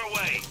heading your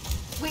way.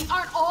 Wait,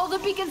 aren't all the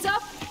beacons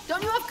up?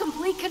 Don't you have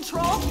complete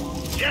control?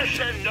 Yes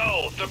and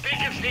no. The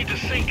beacons need to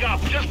sync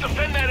up. Just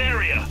defend that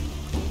area.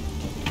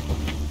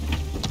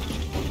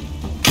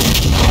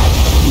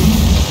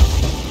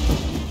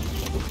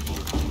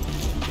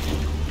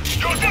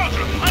 Yo,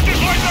 Delta, I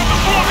just wiped out the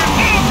swarm. There's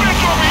still a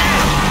bitch over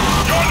here.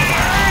 You're on the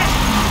area?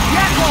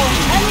 Yakko,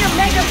 and your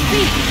mega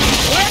feet.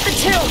 We're at the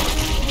tomb.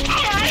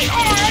 Alright.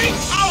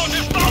 I was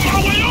just on my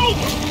way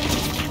over.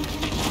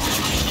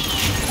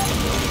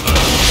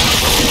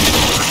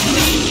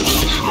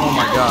 Oh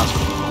my gosh.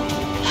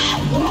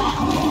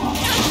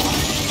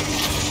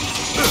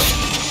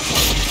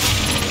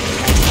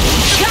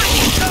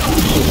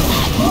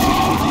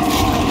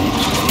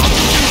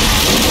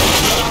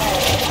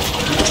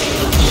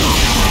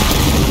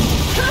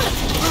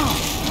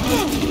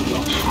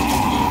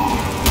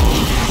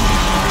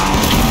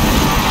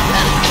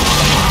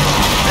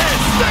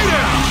 Stay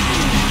down!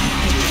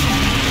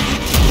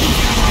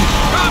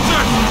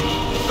 Pouncers!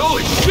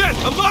 Holy shit,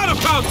 a lot of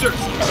pouncers!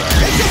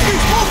 It just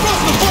needs both up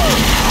the bird!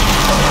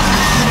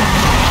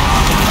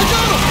 I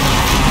got him!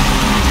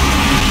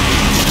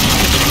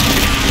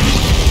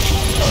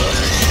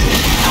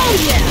 Oh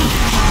yeah.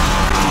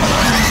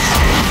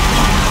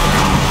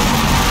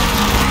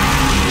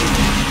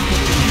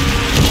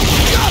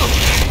 Got him!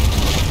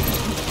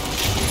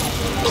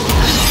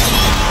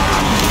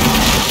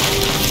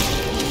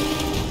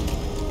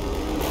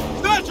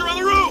 Thatcher on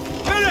the roof!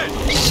 Hit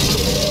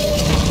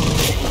it!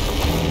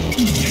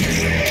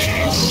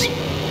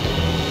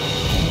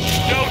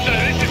 Delta,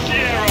 this is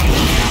Sierra.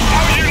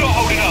 How are you not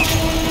holding up?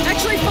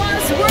 Actually,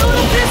 boss, we're a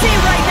little busy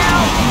right now.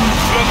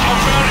 Look, I'm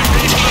rounding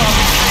people up.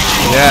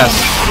 Yes.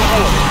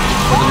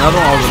 There's another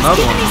one. Oh, there's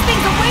another Keeping one. these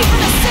things away from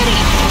the city.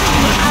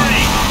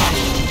 Agreed.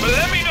 But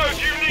let me know if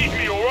you need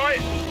me,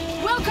 alright?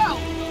 We'll go.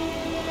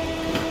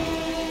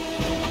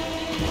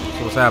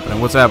 So what's happening?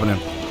 What's happening?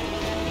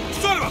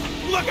 Son of a...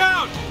 Look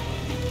out!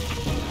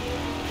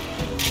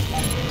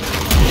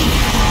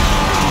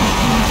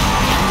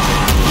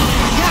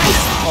 Guys,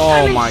 Oh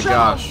I'm in my trouble.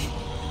 gosh.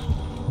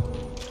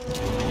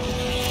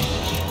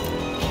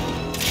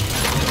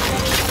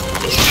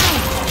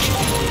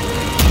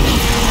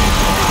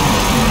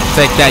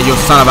 Take that, you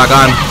son of a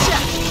gun. Gotcha.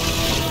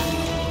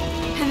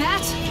 And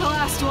that's the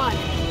last one.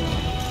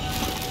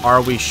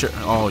 Are we sure?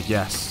 Oh,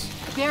 yes.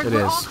 Baird, It we're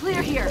is. all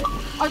clear here.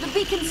 Are the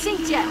beacons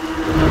synced yet?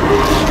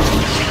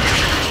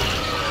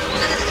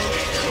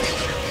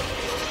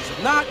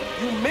 If not,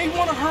 you may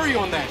want to hurry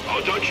on that.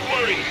 Oh, don't you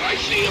worry. I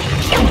see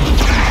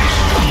him.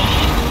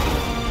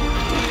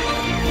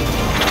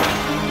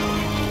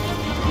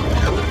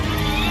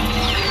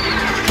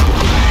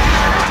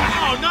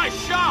 Oh, nice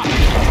shot!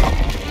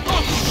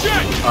 Oh,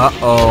 shit!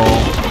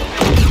 Uh-oh.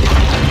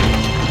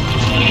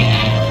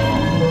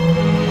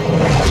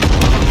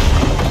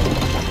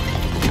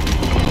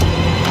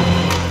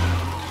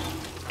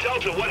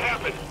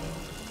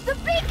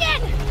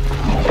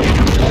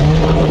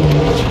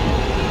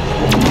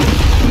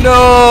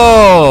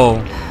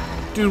 No!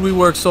 Dude, we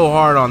worked so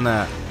hard on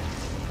that.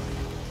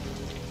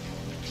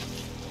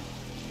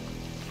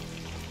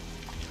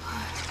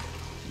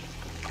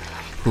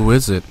 Who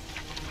is it?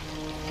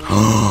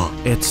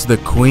 It's the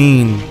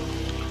queen.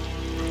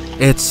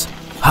 It's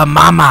her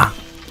mama.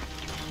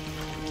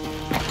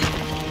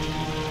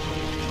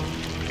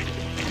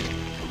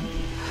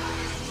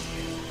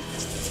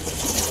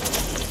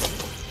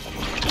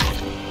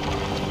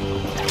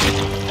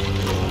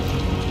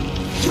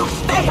 You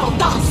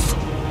failed us!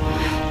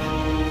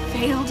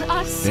 Failed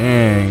us?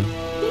 Dang.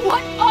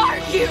 What are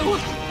you?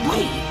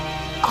 We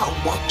are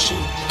what you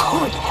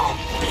could have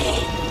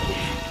been.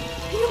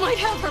 You might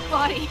have her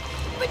body,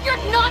 but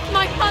you're not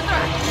my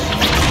mother!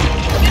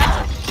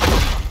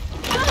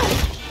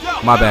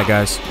 My bad,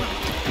 guys.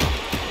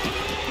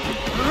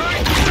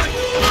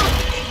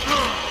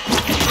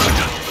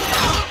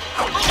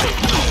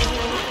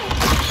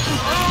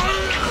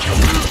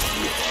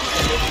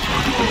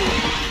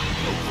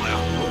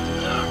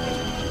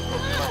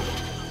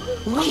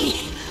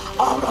 We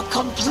are a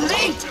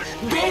complete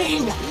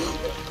being.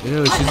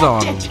 Ew, she's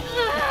all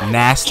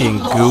nasty and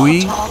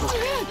gooey.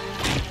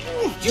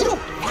 You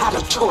had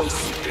a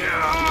choice,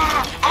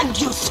 and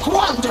you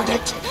squandered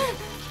it.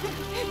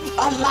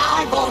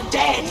 Alive or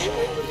dead,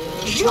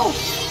 you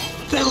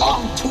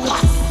belong to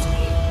us.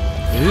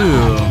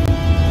 Ew.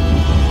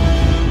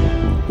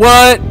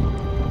 What?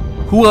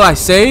 Who will I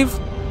save?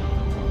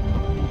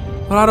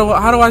 How do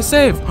I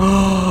save?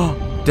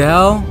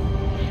 Del.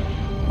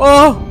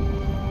 Oh.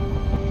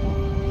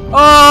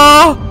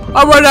 Oh!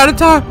 I'm running out of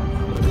time.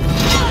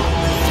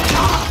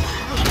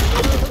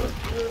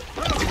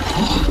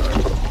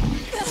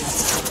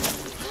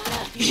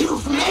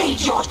 You've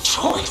made your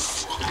choice.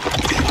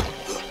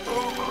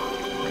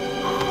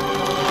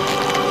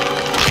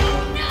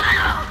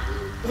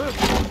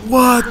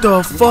 What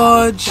the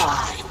fudge?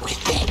 Die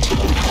with it.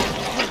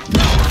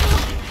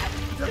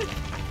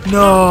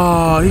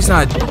 No, he's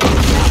not.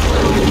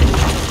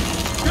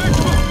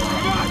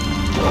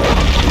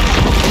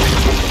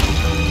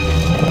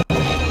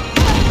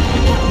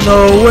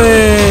 No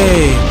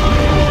way.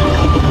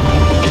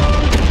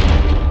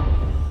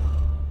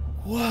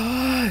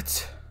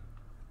 What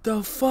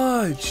the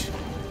fudge?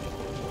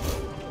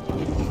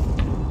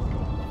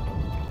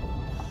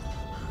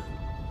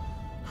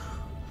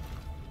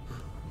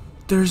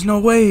 There's no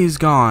way he's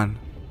gone.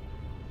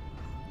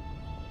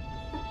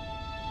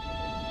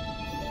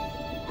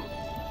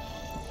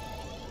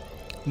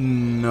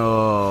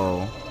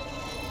 No.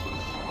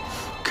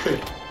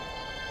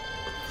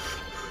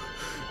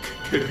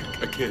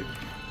 I can't.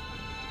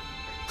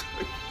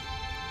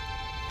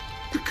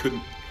 I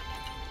couldn't.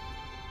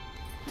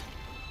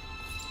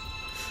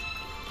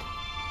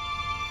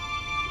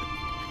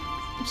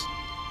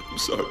 I'm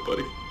sorry,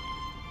 buddy.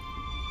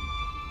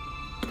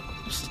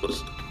 I'm so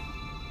sorry.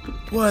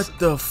 What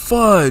the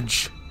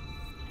fudge?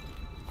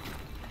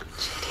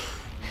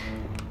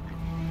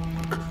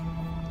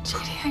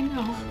 JD, I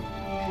know.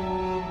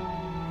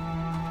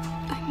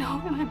 I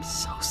know, and I'm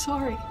so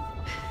sorry.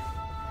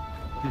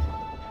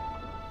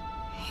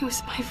 He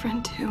was my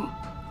friend, too.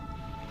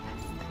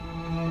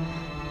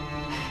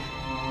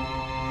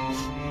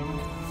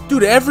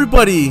 Dude,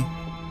 everybody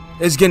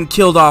is getting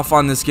killed off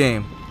on this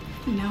game.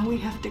 Now we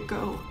have to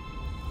go.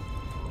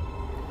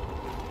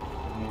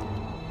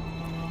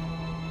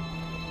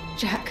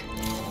 Jack.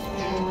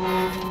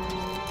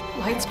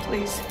 Lights,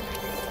 please.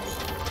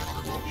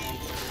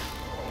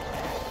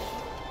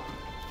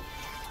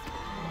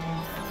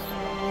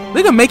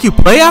 They gonna make you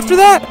play after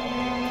that?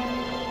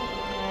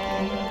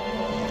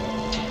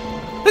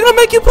 They gonna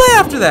make you play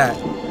after that?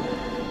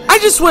 I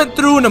just went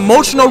through an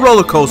emotional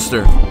roller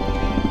coaster.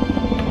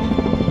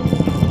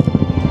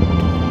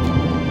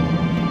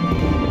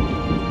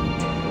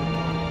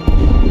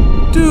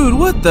 Dude,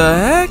 what the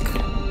heck?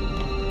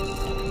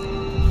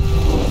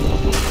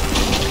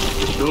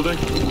 Building?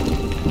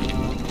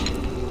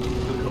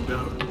 Come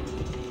down.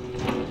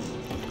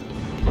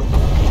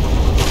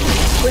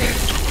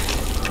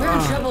 We're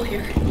in trouble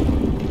here.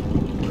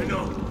 I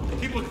know.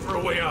 Keep looking for a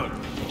way out.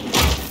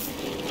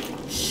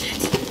 Shit.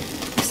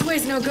 This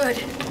way's no good.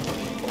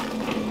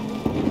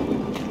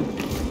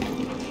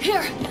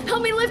 Here,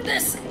 help me lift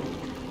this.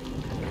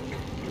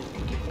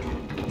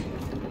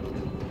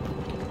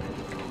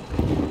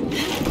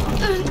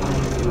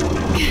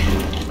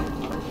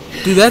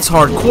 Dude, that's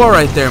hardcore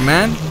right there,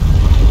 man.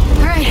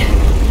 Alright,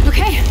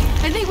 okay.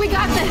 I think we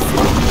got this.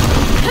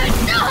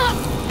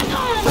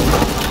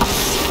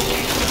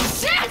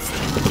 Shit!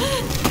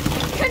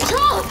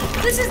 Control!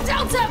 This is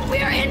Delta! We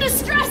are in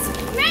distress!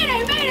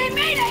 Mayday! Mayday!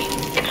 Mayday!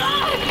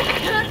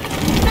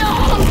 No!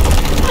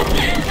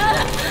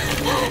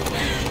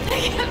 I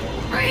can't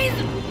breathe!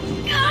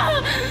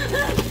 Help!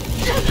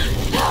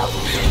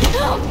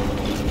 Help!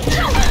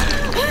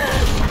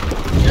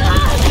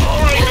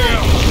 Alright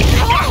now!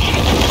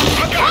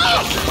 I got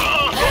you!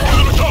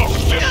 Time to talk!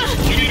 Listen,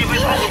 you need to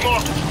regroup with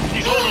Marcus.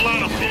 He's holding a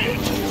line of dead.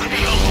 I can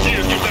help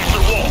steer get back to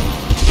the wall.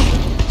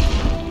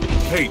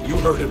 Hey, you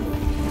heard him.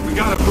 We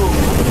gotta move.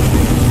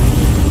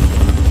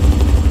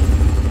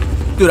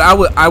 Dude,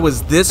 I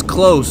was this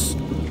close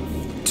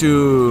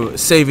to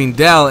saving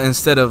Dell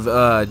instead of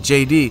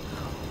JD.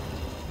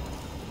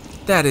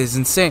 That is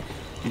insane.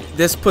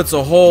 This puts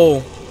a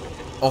whole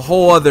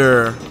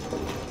other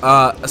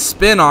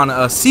spin on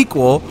a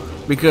sequel,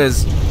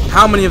 because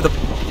how many of the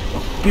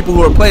people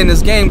who are playing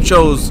this game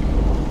chose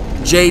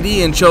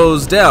JD and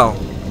chose Dell?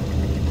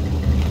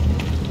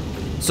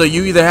 So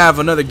you either have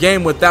another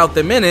game without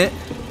them in it,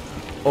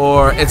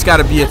 or it's got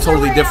to be a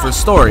totally different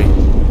story.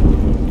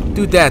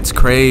 Dude, that's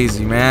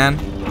crazy, man.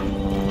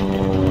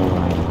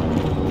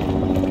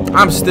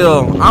 I'm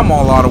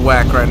all out of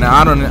whack right now.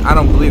 I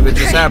don't believe it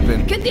just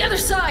happened. Get the other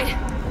side.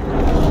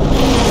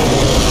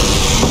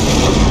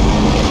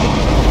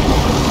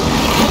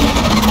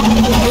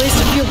 At least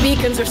a few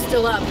beacons are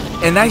still up.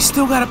 And I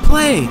still gotta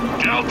play.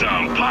 Delta,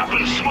 I'm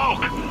popping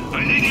smoke.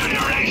 I need you here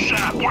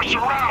ASAP. We're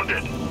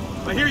surrounded.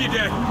 I hear you,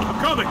 Dad. I'm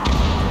coming.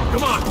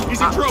 Come on,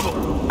 he's in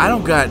trouble. I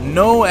don't got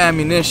no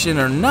ammunition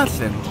or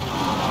nothing.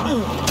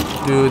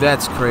 Dude,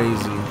 that's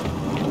crazy.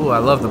 Ooh, I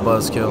love the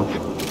buzzkill.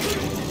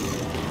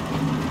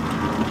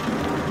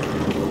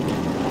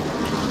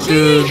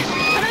 Dude.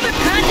 Another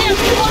goddamn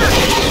car!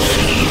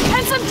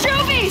 And some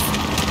juvies!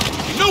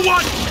 You know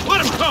what?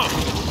 Let him come.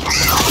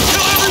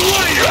 Kill every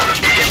one of you.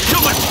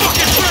 Kill my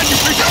fucking friend, you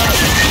piece of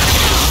shit.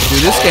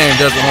 Dude, this game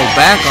doesn't hold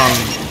back on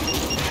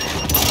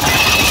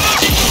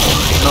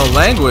no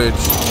language.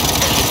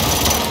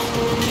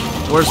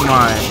 Where's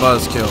my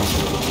buzzkill?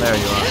 There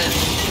you are.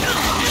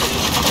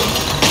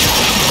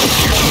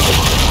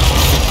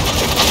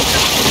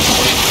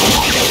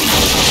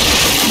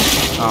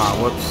 Ah,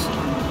 whoops.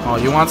 Oh,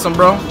 you want some,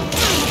 bro?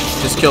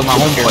 Just killed my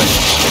homeboy.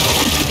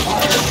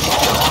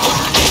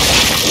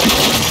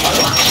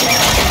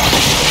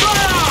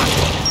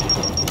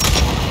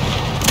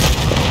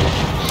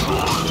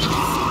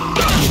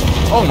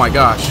 Oh my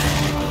gosh.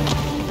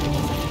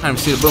 I didn't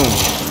see the boom.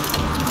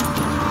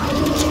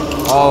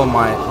 All of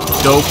my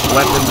dope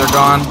weapons are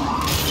gone.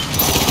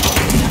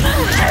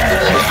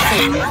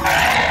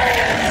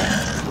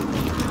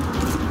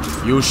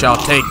 You shall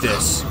take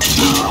this.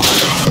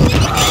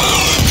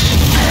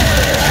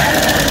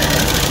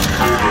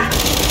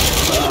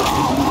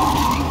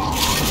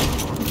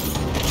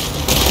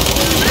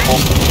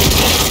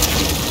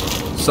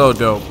 So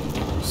dope.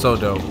 So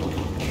dope.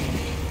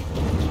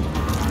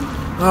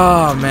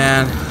 Oh,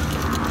 man.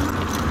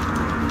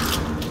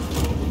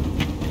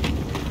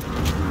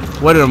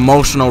 What an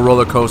emotional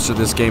roller coaster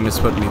this game has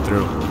put me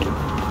through.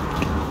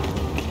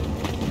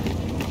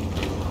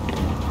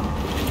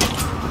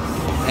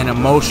 An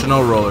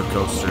emotional roller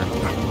coaster.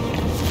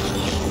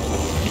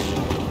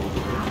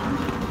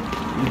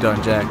 You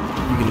done, Jack.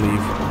 You can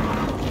leave.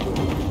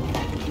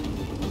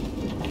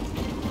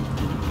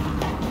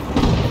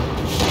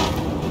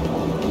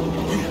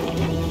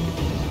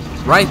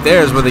 Right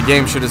there is where the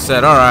game should have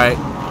said, alright,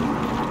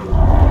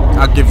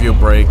 I'll give you a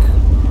break. Oh,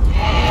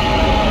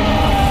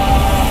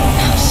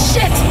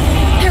 shit!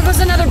 There goes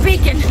another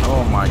beacon!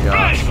 Oh my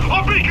gosh. Hey,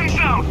 our beacon's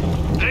down!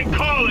 They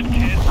call it,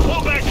 kid.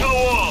 Pull back to the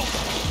wall.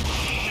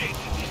 Shit.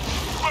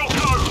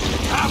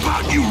 How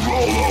about you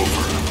roll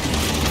over?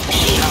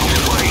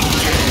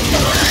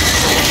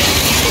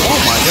 Oh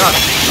my god.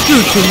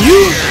 Dude, can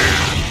you?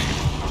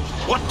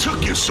 What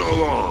took you so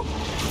long?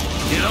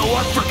 You know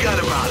what? Forget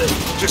about it.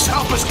 Just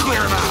help us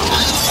clear him out.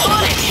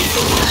 On it!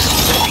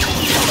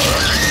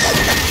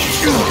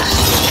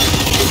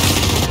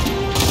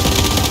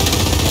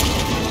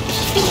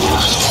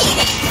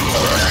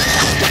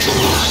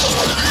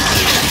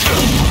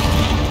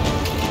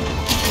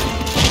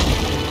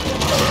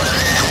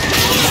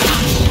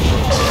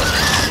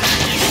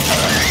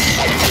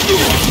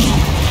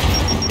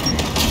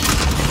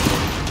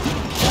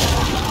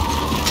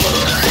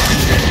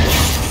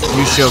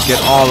 You shall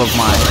get all of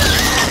my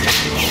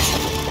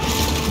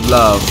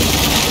love.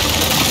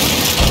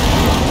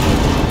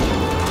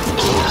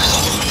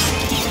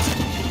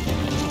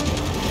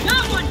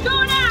 Got one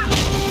going out!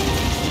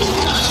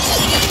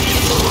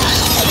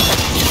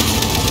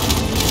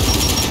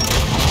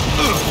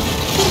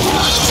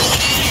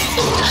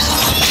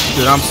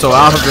 Dude, I'm so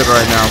out of it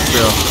right now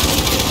still.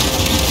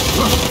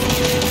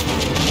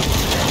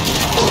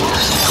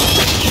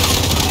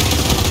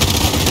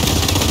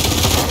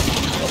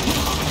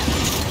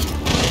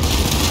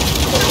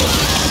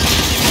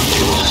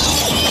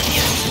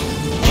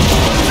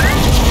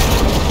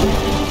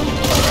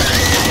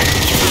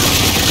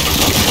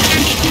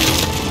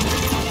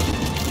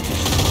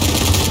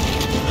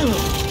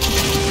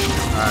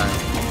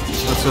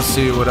 Let's go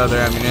see what other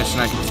ammunition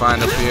I can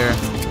find up here.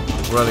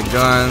 What other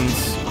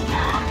guns.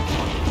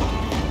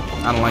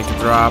 I don't like to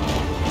drop.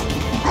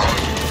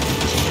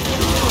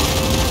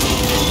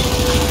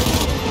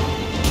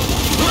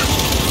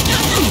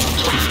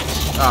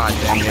 Ah,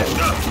 dang it.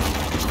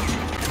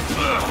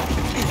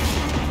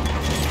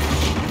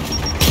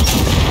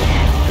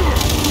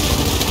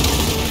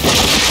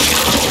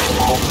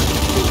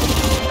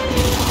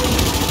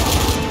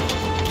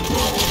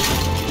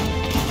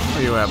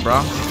 Where you at,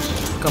 bro?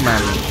 Come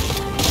at me.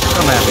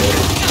 Come at me.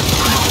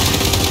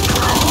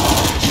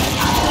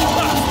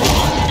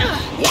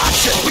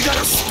 Watch it! We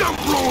gotta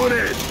going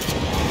in.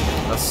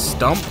 A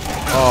stump?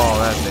 Oh,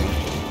 that thing.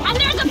 And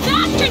there's a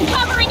bastard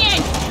covering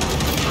it!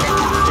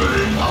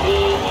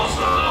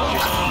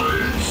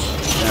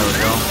 There we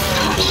go.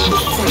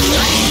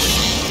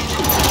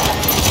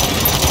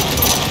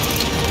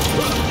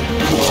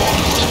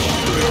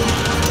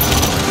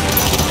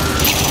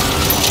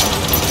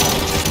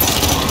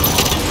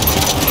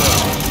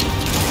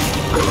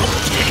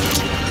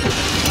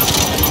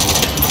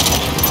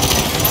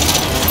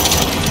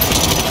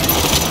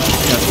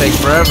 It's gonna take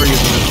forever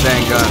using this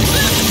dang gun.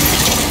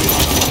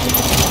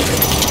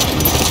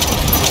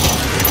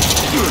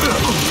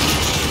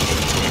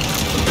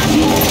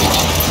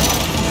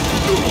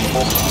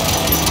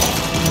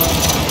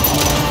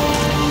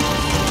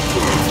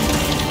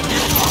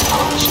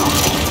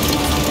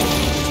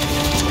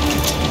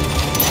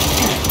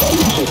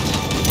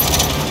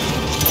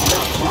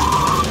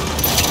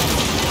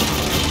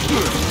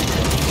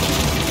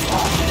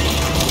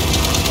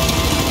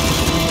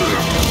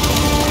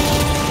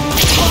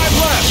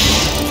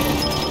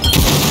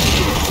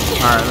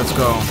 Alright, let's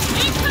go.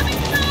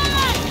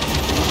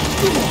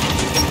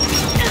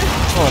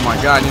 Oh my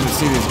god, you didn't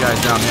see these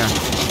guys down here.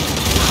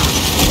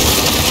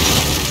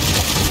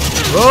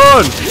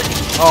 Run!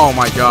 Oh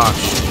my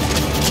gosh.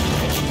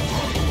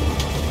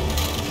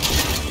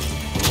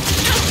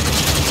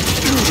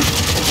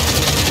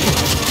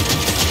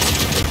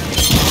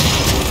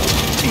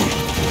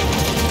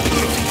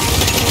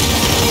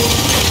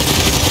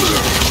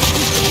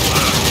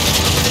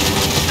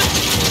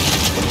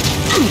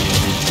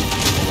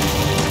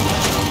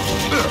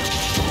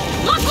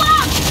 Look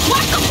left!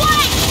 Watch the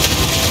flank!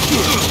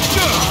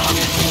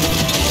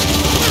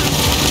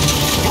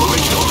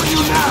 Moving toward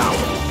you now.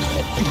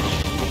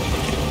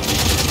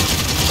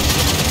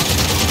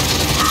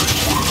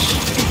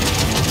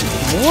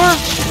 More?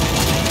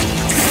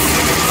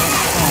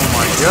 Oh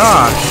my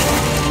gosh.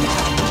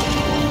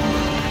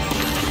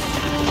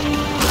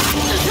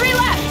 Three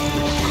left!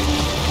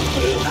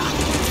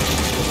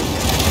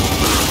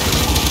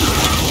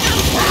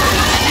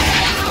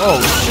 Oh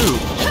shoot.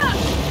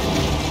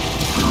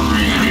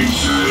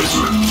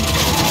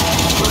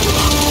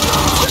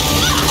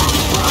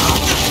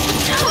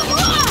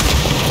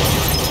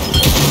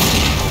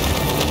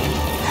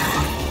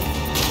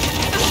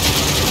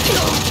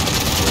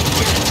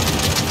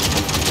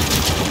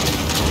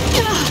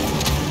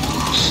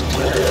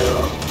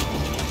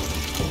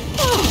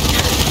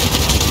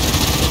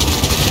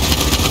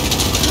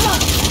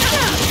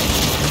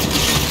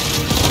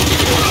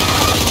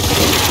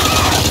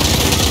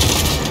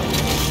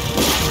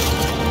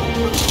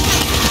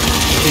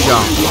 Keep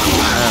going.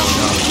 There we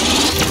go.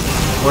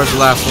 Where's the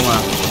last one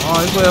left? Oh,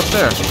 he's way up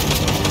there.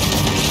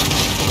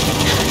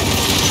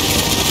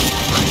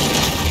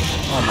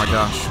 Oh my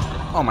gosh.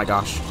 Oh my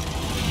gosh.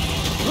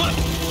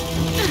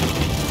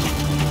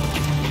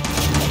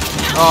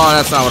 Oh,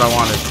 that's not what I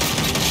wanted.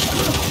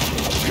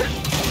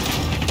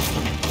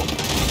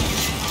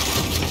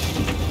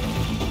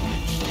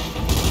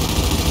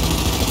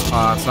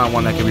 It's not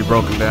one that can be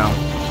broken down.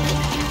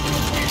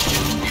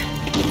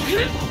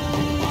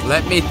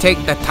 Let me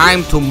take the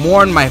time to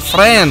mourn my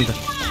friend.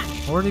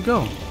 Where'd he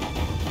go?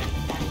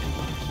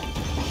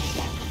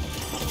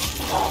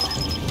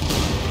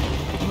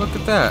 Look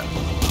at that.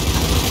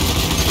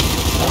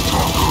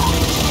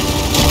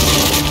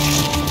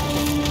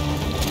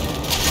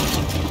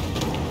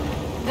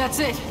 That's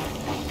it.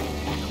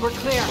 We're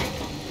clear.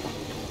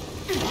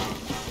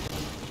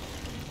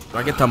 Do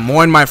I get to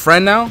mourn my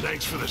friend now?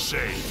 Thanks for the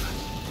save.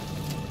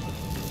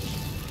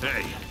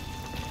 Hey,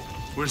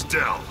 where's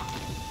Del?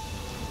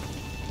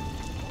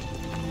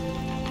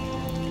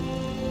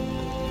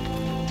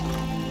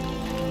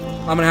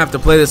 I'm gonna have to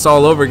play this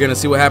all over again to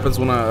see what happens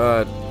when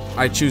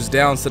I choose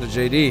down instead of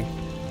JD.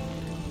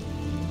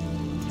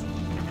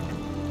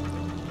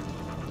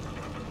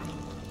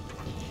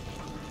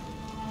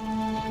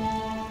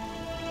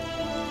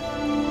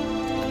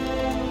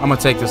 I'm gonna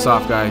take this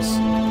off, guys.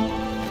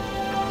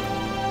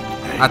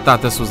 I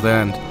thought this was the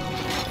end.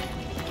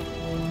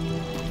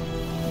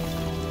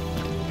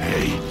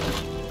 Hey.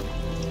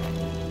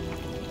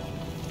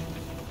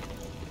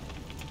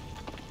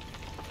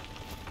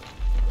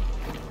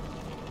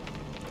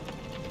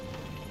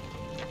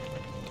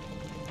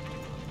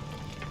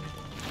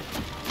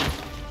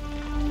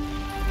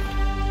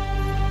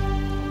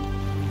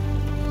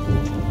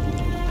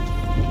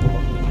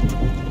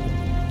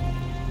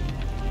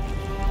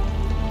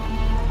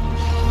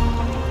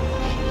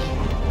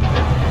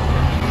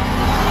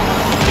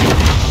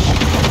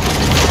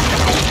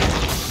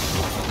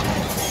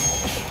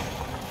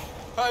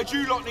 Heard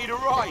you lot need a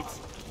ride.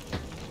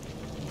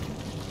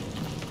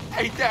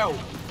 Hey Del,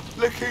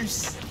 look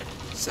who's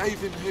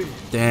saving who.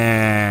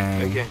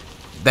 Dang. Again.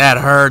 That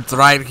hurts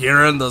right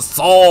here in the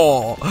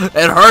soul.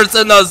 It hurts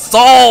in the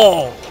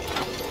soul.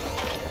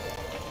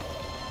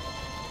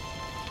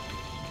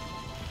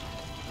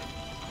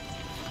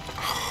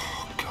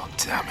 Oh, God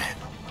damn it.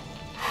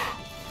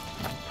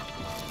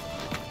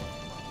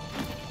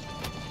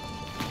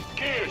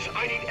 Gears,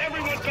 I need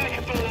everyone back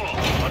at the wall.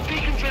 Our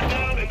beacons are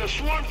down and the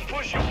swarm's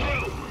pushing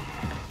through.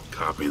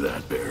 Copy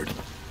that, Baird.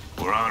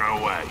 We're on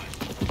our way.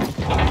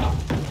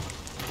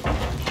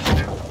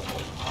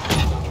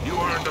 You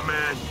earned a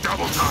man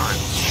double time.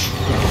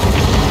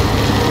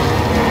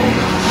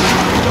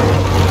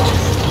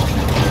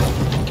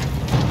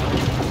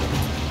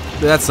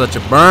 That's such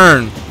a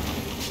burn.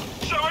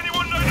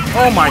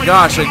 Oh my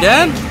gosh,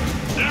 again?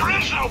 There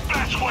is no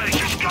best way.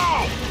 Just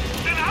go.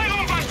 Then hang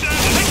on back there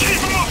and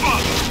keep him up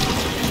us.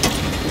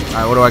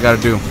 Alright, what do I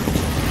gotta do?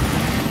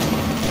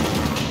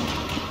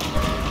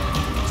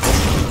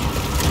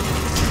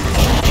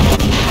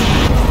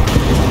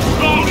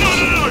 Oh,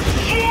 no.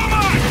 Swarm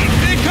out.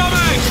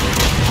 Incoming.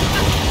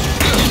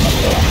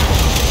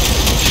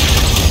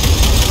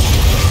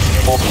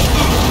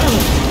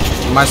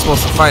 Am I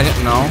supposed to fight it?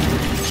 No.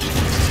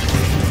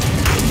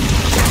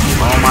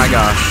 Oh my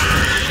gosh.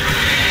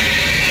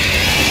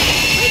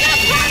 We got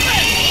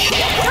progress!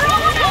 They're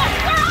on us!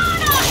 They're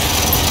on us!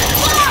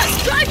 Boss,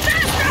 drive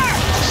faster!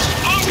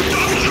 I'm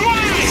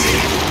trying.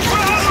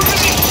 We're out of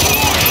this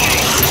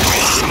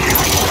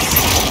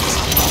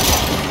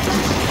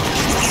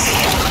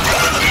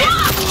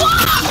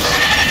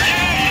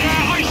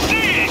Yeah, I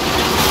see it.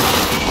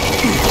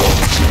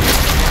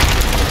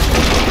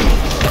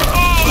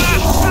 Oh,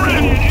 that's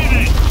brilliant, isn't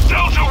it?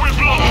 Delta, we're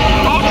blocked.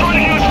 I'll try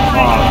to use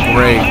Oh,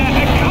 great.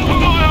 cover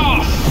my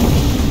ass.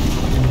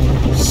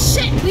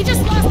 Shit, we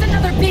just lost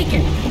another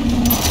beacon.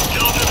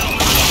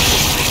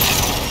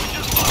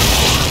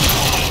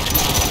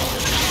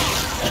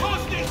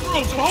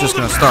 Just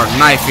gonna start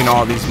knifing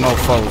all these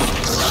mofos.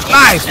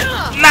 Knife!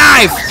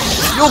 Knife!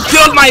 You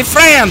killed my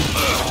friend!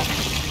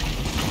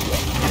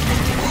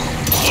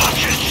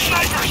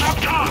 Snipers up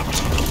top.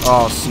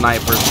 Oh,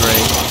 sniper's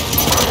great.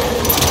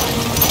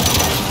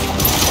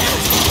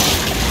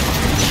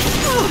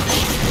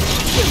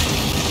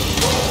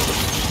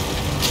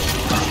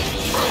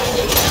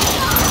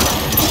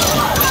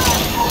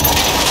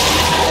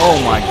 Oh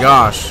my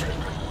gosh.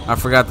 I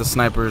forgot the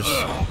snipers.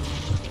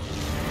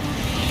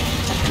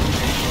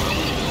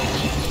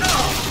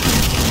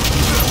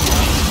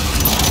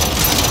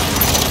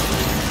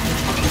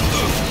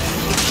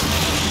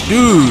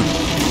 Dude.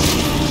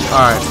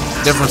 Alright,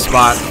 different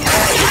spot.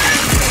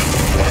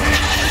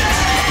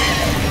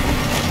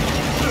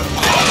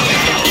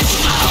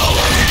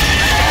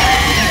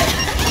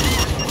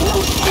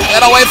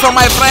 Get away from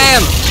my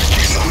friend!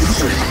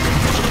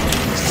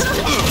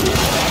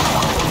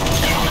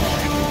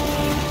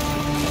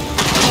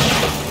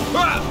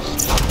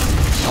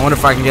 I wonder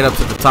if I can get up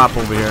to the top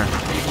over here.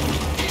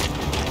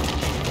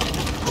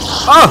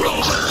 Oh!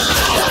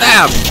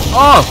 Stab!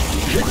 Oh!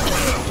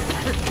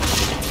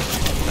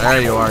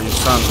 There you are, you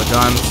sons of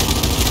guns.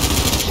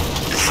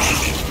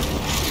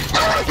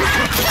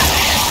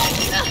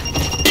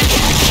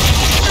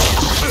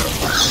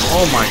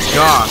 Oh my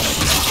gosh.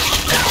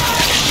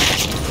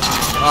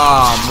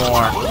 Ah,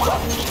 more.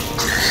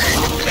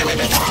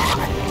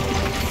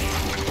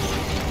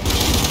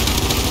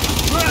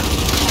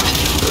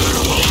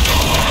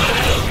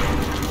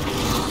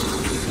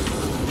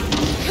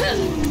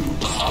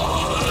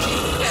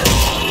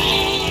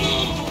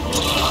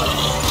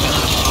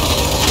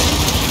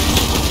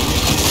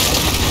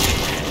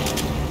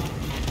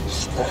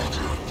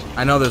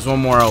 I know there's one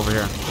more over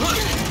here.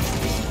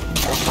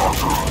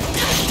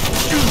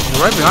 He's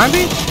right behind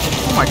me?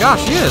 Oh my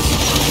gosh, he is.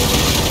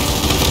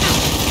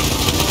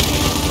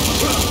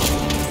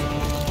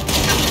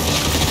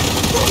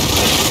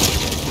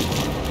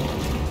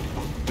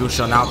 You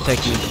shall now take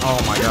me. Oh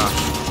my gosh.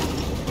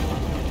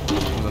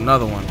 There's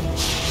another one.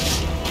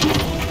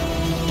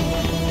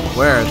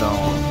 Where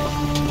though?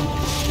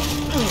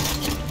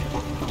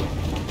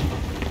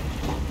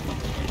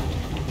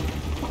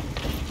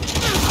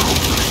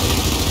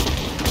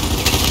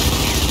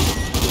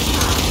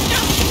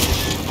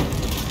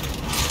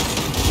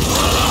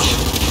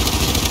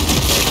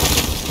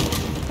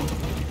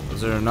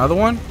 Is there another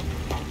one?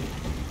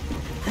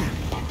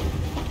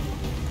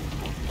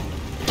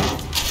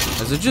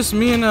 Is it just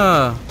me and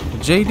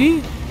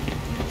JD?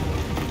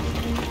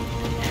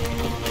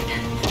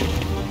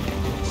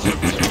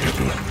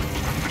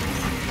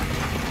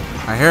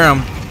 I hear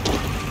him.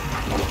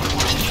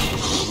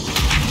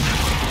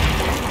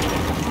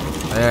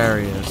 There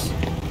he is.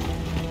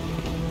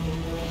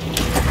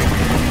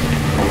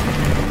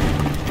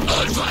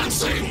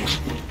 Advancing.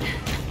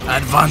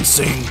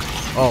 Advancing.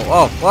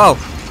 Oh, whoa.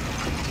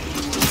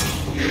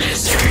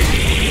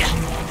 Misery.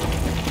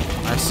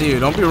 I see you.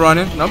 Don't be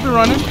running. Don't be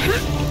running.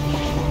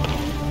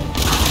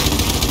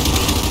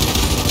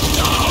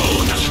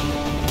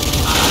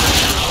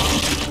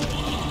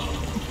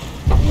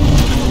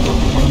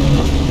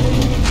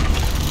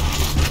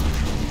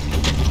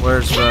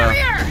 Where's the...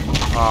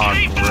 Oh,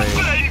 great.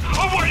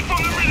 Away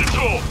from the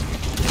Minotaur.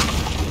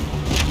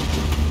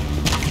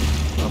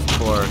 Of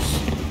course.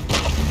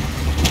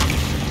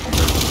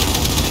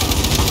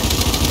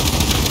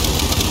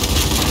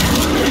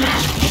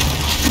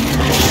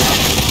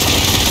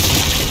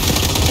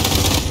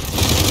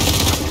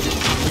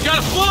 We got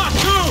a flock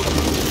too!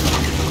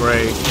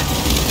 Great.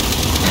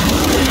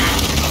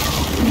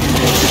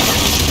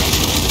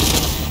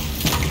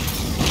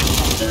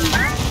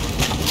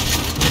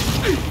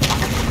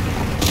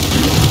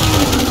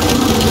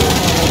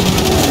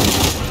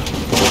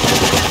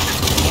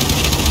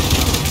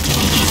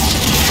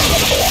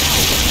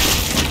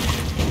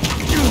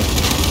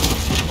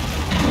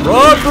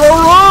 Run, bro,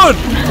 run!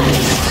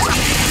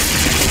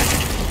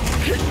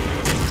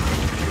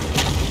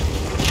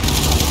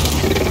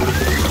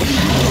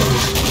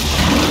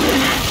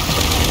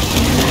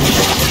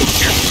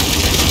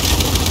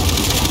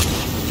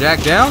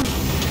 Jack down?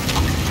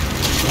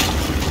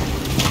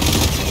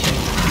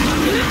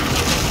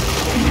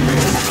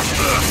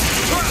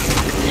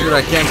 Dude,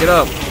 I can't get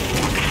up.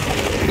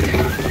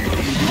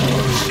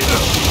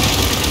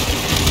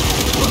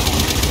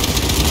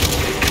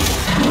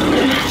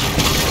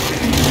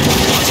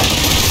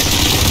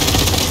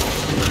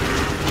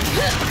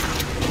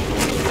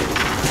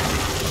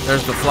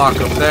 There's the flock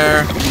up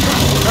there.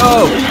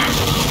 No!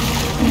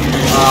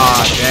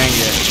 Ah, dang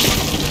it.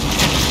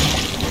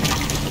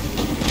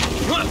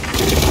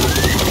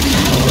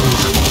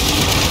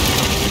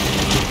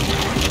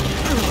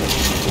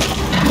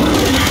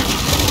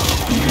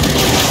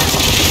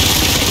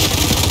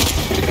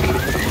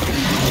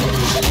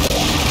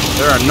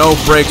 There are no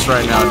brakes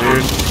right now,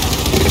 dude.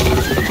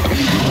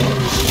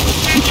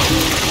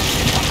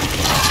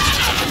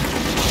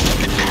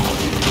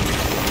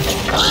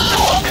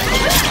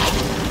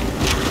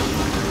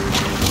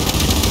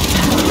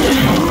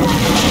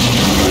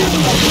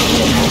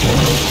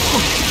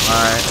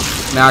 Alright,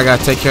 now I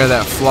gotta take care of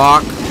that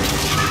flock.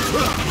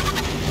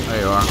 There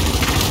you are.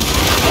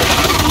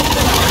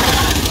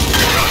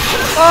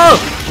 Oh!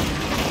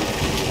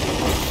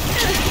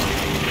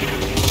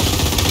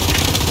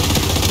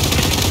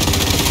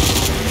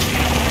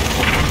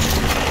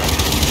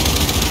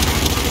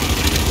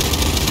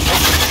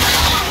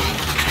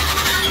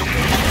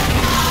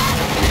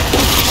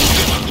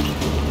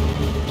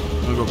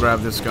 I'm gonna go grab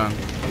this gun.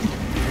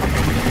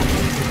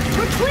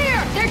 We're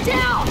clear! They're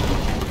down!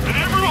 And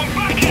everyone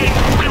back in!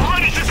 We're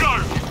ready to go!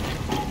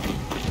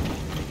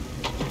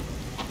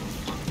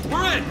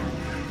 We're in!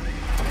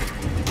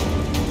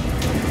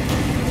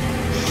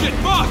 Shit,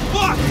 fuck!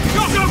 Fuck!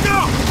 Go, go, go!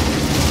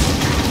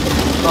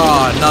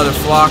 Oh, another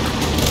flock.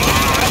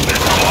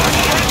 There's a lot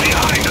right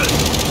behind us!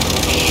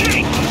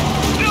 Shit!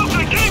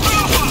 Delta, keep it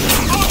up!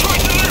 I'll try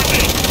to lose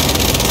it!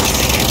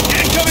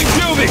 Incoming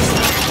tubing!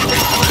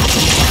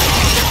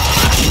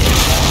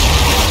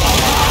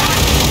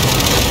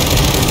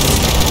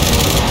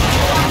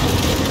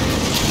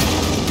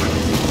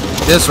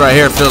 This right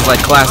here feels like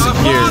classic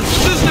Gears.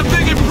 This is a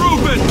big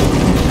improvement!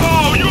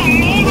 Oh, you're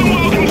more than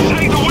welcome to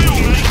take the wheel,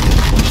 mate!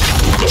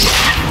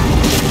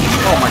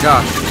 Oh my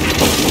gosh.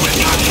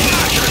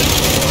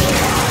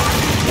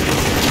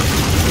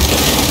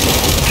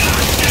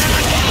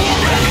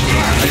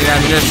 I need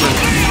ammunition.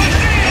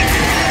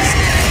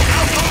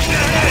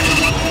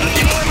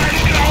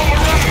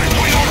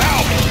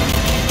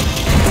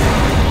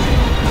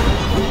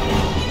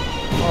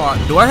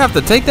 Oh, do I have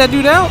to take that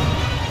dude out?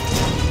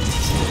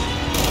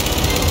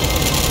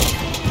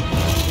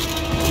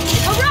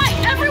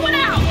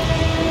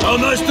 How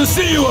nice to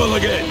see you all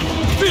again!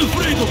 Feel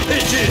free to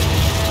pitch in!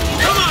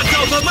 Come on,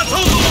 Delta, let's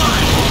hold the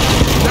line!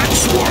 That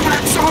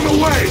Swarmack's on the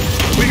way!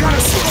 We gotta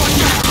slow it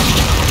down!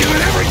 Give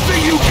it everything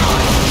you got!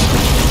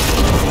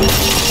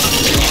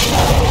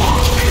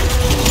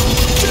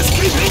 Just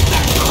keep hitting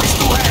that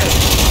coastal head!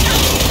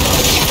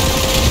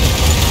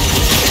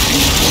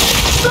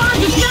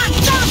 Sarge is not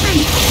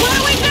stopping! What do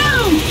we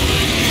do?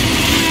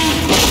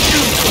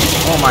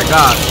 Oh my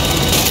god.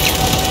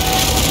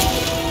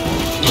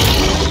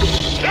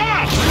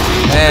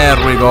 There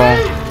we go.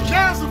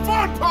 Now's the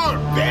fun part,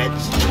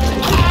 bitch!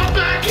 Come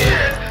back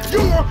in!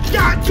 You're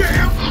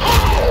goddamn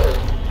home!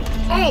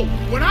 Oh,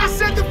 when I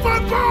said the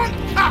fun part,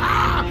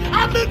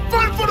 I meant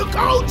fun for the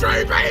cold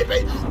train,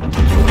 baby!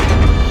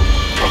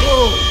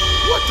 Oh,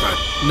 what the?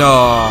 No.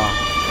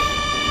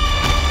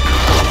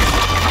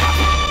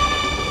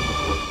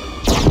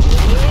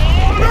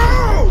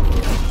 No!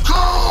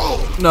 Cold!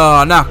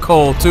 No, not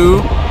cold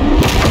too.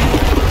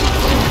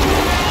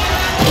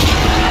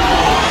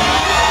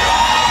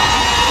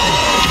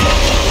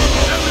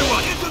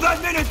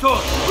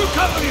 We'll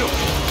cover you!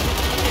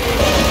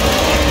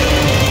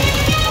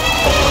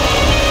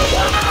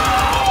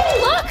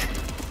 Look!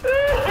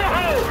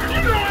 You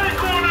know I ain't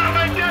going out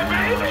like that,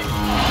 baby!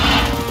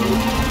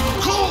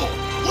 Cole,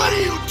 what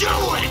are you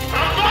doing?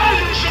 I'm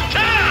buying you some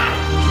time!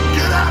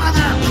 Get out of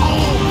there,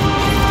 Cole!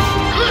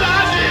 Good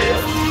idea!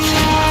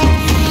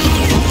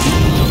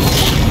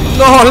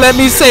 No, let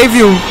me save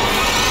you.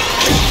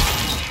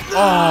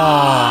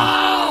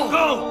 Oh.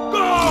 Go!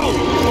 Go!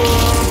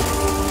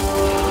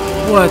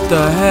 What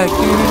the heck, dude?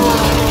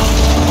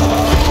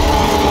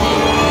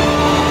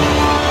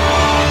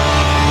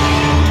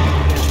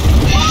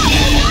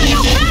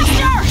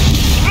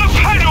 The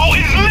pedal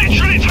is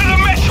literally to the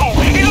metal!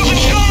 It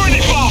doesn't go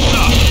any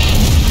faster!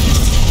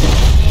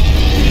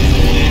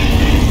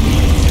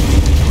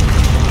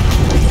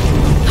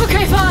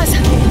 Okay, Foz.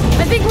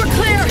 I think we're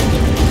clear.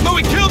 No,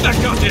 we killed that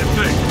goddamn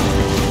thing!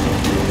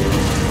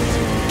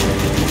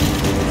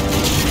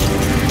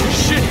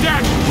 Shit,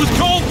 Dad! Was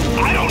Cole?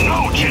 I don't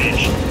know,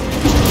 Ginge!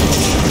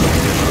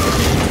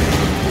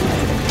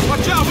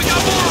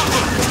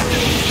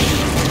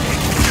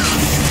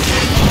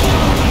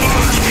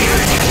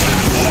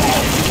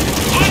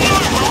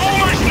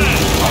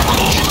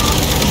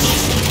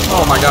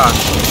 gosh.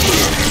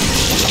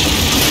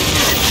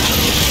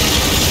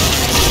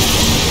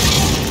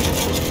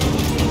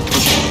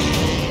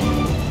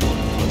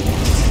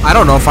 I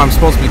don't know if I'm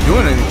supposed to be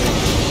doing anything.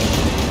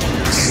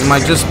 Am I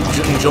just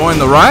enjoying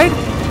the ride?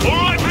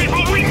 Alright,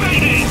 people, we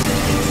made it!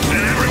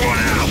 And everyone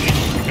out!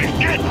 And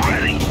get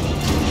ready!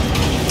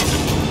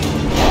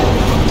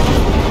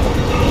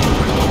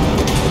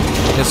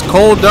 Is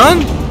Cole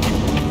done?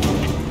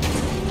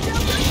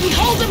 We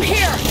hold them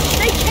here!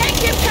 They can't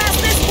get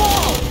past this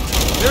wall!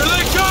 Here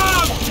they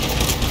come!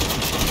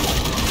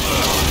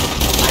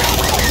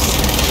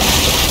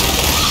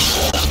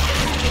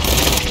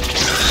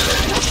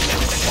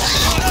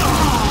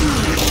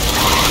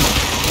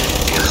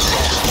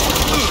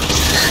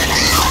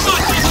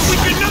 We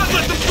cannot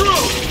let them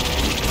through!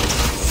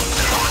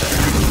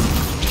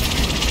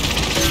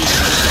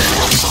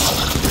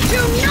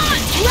 Do not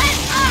let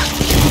up!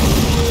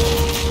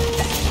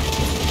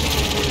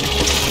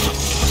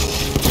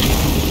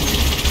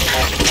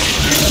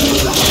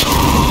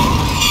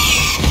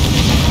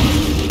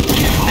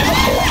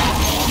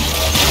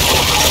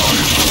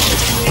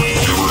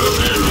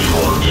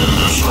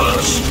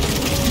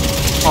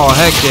 Oh,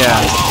 heck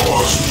yeah.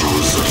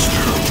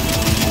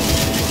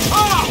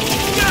 Oh!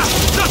 Yeah!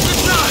 Just in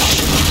time!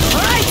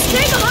 Alright,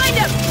 stay behind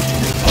him!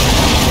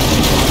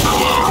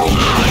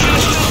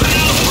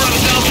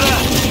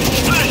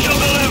 Special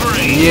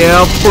delivery!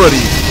 Yeah,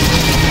 buddy.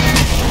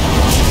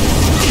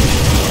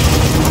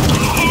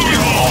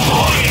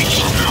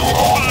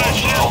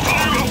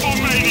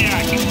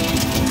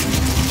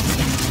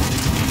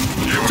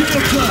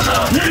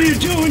 What are you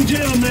doing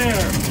down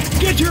there?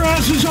 Get your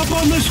asses up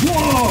on this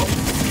wall!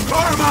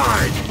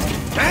 Carmine!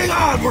 Hang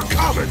on, we're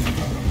coming!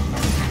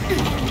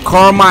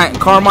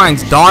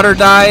 Carmine's daughter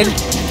died.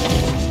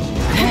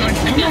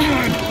 Come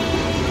on!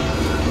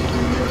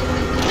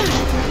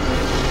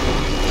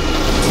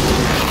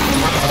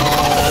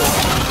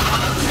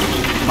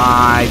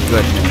 My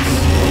goodness.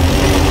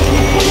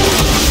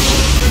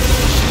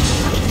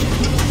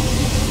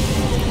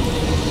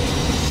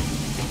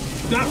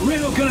 That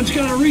railgun's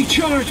gotta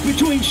recharge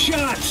between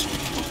shots!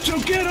 So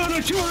get on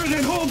a turret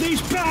and hold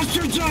these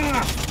bastards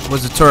off!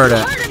 Where's the turret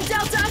at? Hurt him,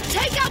 Delta!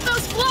 Take out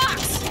those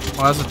blocks!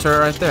 Oh, that's a turret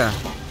right there.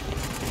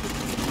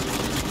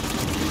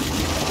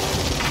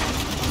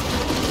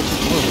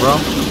 Move, bro.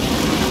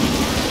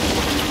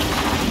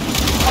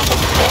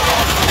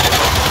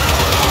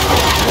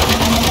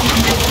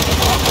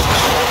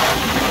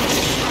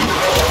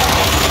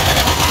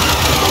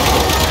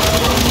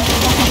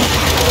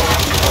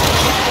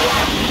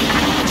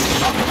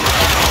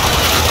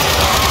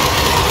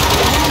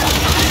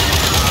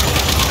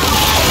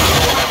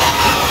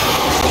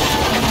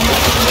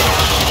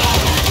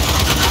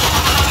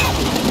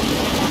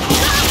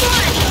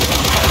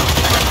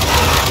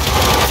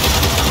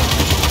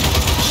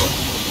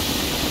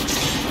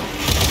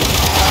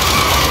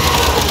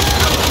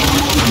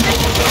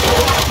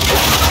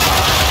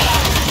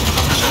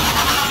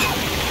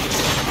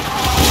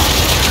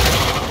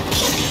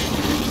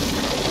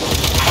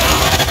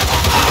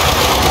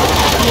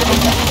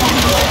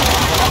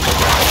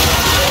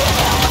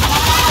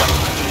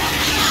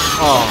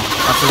 Oh,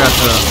 I forgot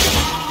to.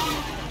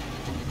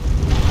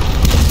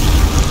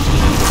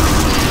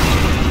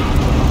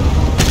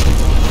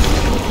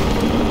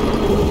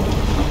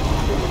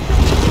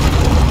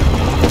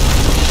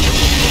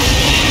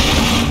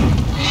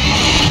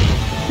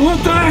 What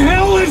the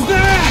hell is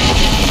that?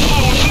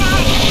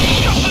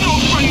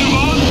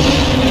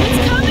 It's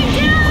coming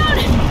down!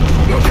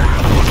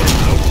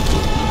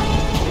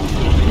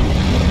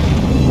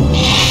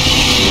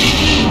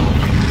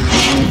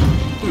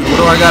 What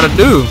do I gotta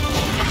do?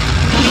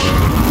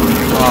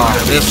 Oh,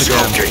 this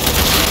again.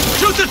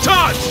 Shoot the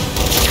taunts!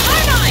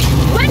 Carmine!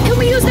 When can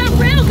we use that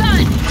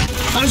railgun?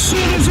 As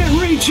soon as it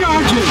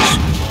recharges!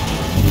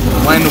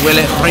 When will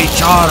it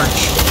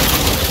recharge?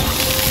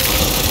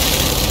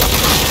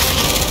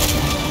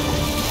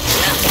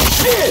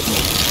 Shit!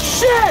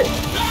 Shit!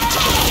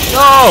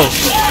 No!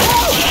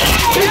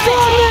 It's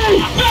on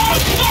me!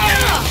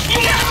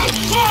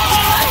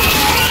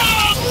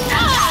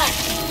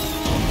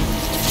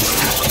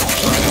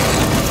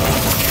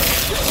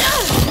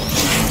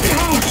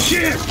 Oh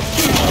shit!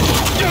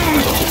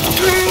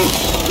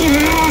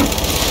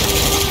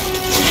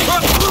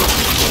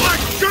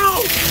 Let's go!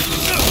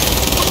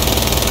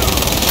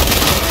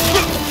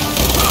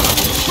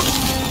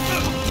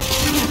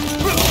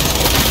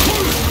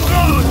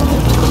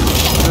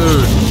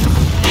 Dude.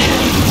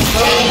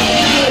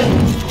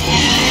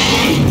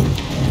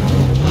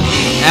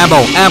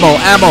 Ammo, ammo,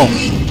 ammo!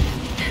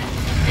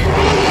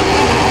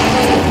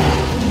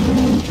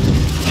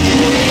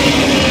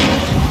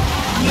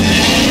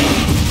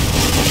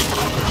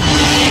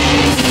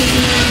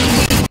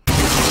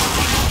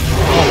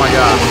 Oh my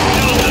god.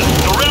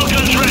 The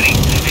railgun's ready.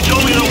 It's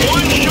only the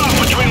one shot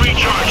between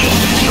recharges,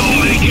 so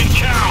make it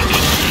count.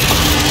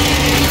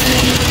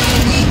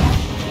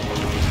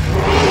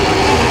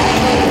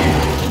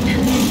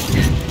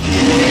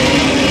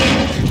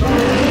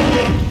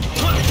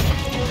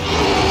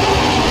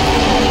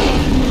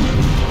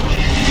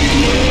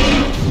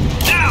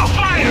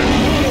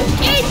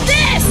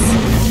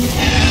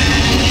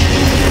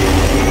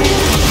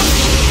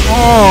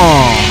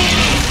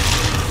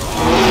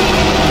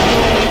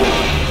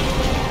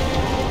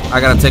 I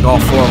gotta take all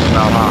 4 of them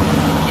out, huh?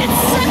 It's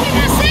sucking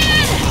us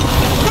in!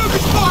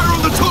 Focus fire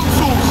on the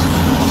tonsils!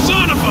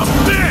 Son of a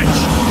bitch!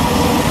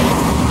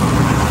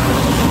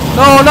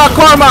 No, not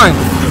Carmine!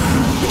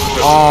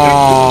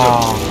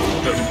 Oh.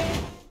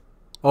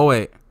 Oh,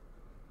 wait.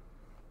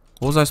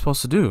 What was I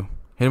supposed to do?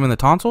 Hit him in the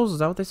tonsils? Is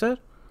that what they said?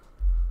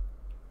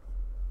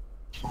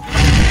 You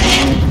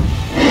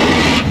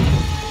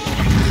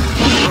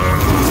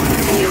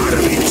gotta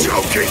be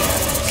joking!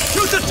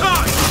 Shoot the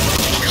time!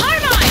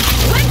 Carmine!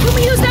 When can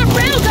we use that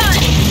railgun?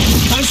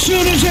 As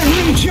soon as it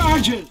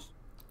recharges!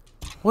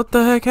 What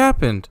the heck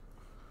happened?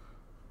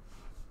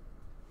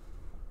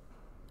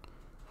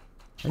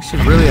 They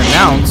should really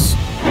announce. You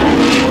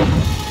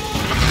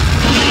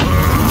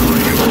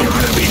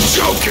gotta be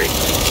joking!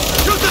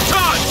 Shoot the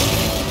time!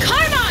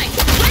 Carmine!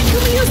 When can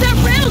we use that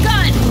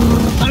railgun?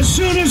 As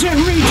soon as it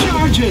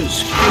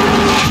recharges!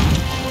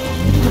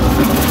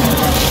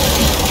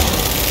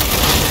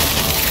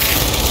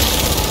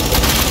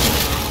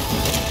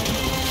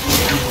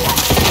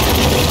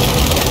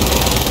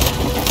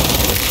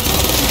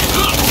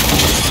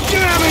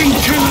 Stabbing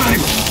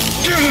time!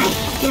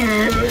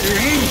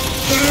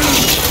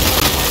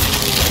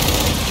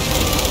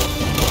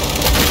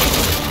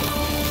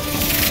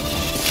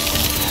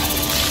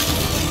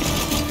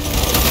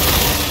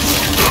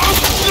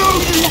 No,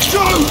 you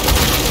don't!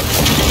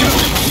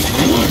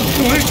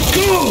 Let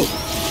go!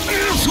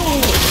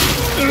 Asshole!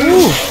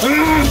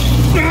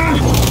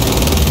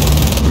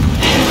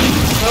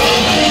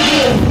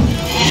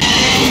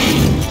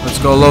 Let's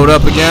go load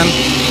up again.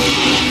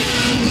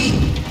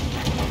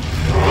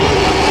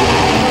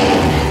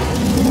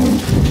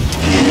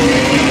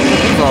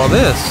 What's all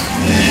this?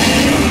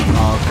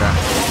 Oh, okay.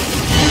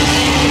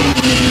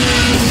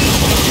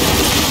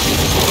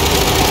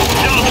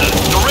 Delta,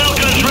 the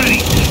railgun's ready.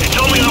 It's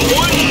only a 1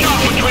 shot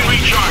between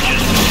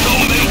recharges, so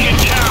make it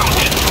count.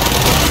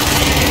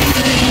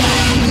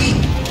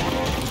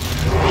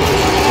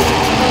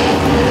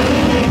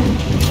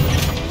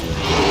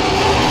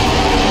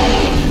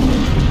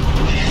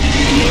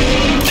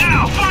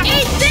 Now, fuck!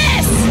 Eat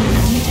this!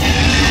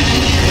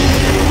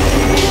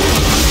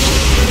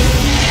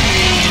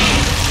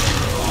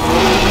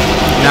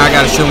 Now I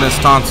gotta shoot him in his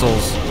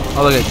tonsils.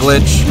 Oh, look at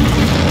glitch.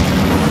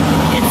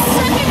 It's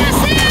sucking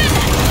us in!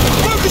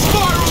 Focus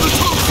fire on the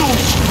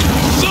tonsils!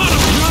 Son of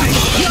a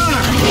Nice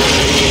shot!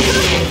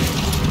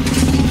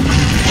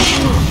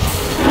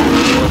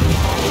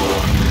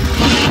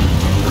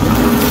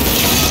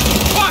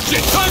 Watch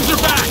it! Times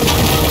are back!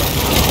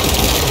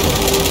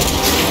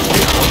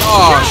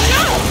 Oh,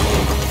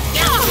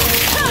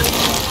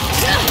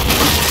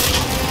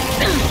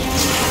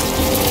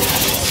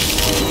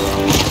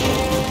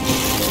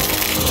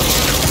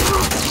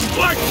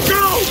 Let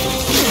go!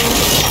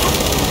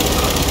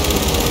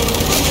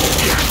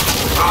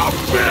 Oh,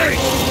 big!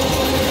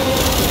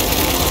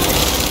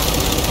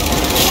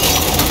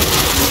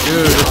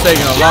 dude, it's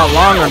taking a lot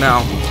longer now.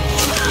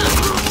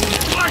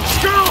 Let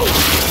go!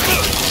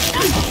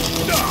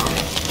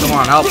 Come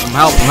on, help him,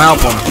 help him,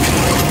 help him.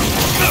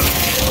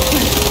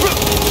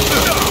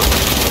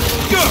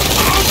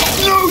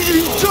 No,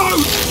 you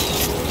don't!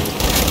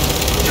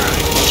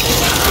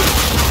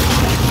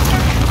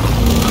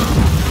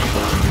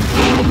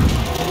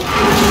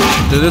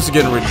 Dude, this is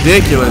getting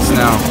ridiculous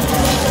now.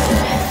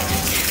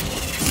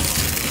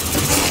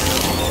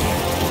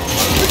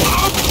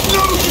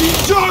 No, you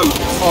don't!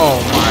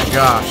 Oh my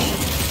gosh.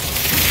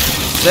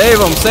 Save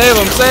him, save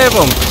him, save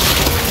him.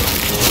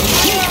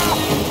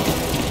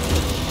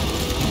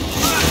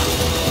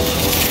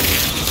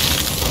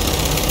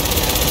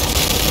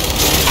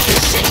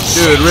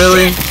 Dude,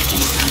 really?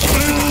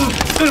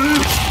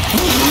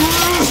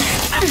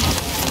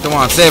 Come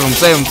on, save him,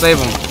 save him, save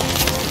him.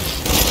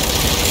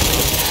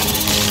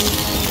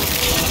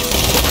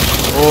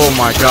 Oh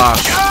my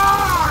gosh.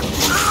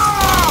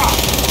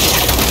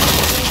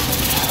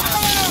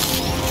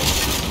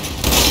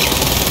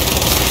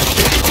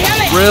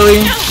 Damn it! Really?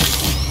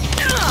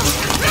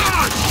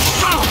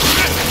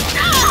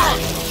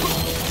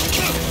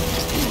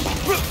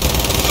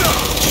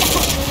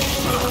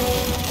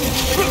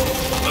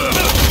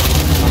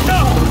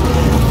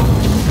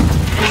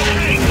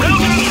 Hey,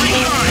 railgun's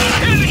recharged!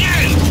 Hit it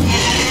again!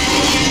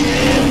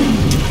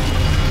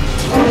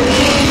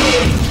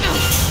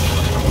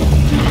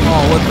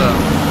 Oh, what the?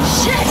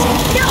 Shit!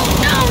 No,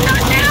 no,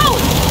 not now!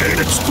 In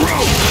its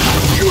throat!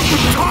 Use the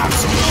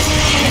tonsils!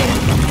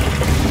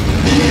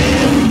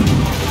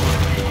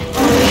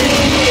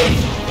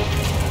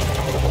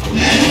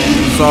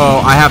 So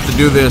I have to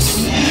do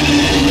this.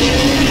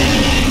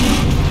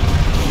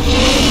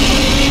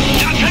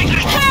 Now take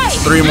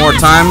this 3 more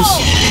times.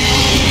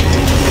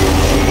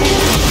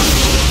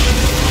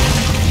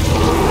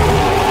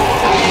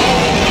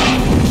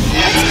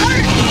 It's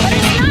hurt, but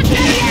it's not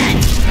dead yet!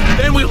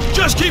 Then we'll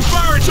just keep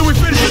firing till we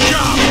finish the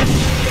job!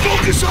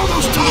 Focus on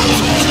those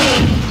tonsils!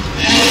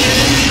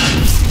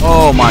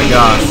 Oh my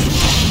gosh.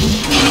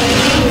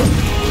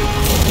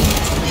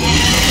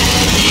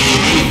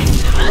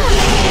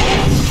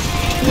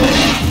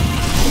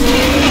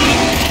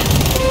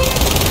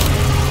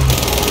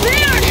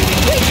 There!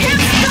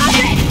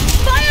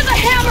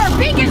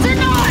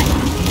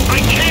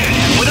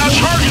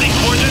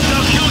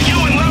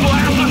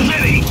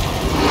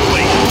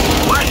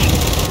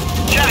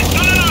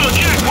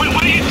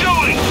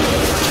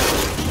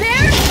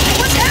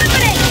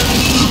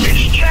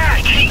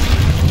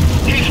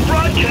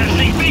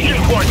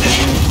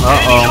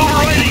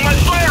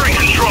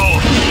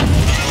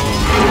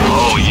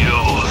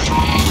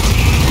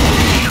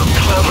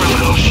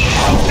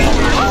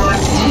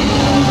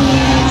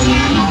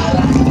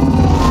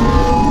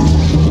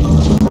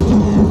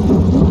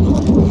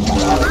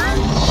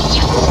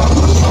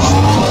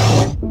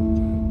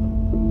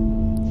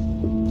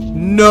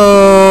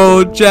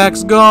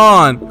 Jack's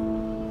gone.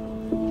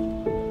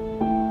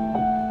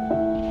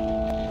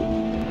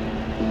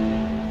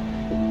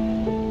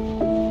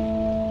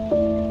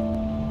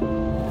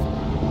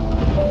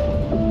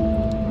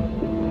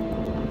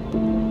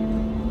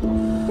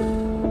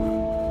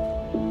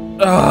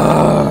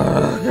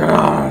 Oh,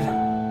 God.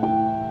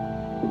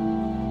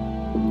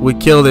 We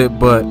killed it,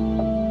 but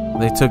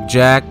they took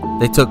Jack.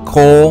 They took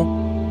Cole.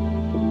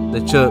 They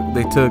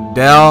took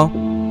Dell.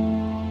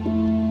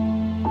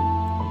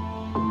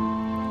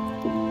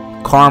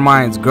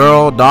 Carmine's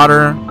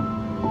daughter.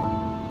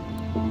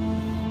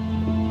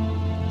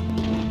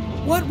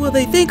 What will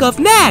they think of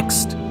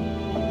next?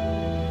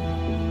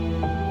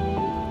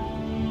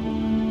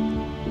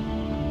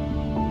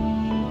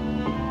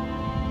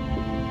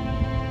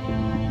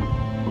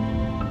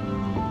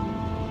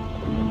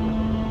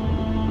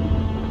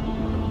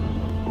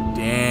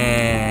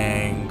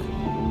 Dang.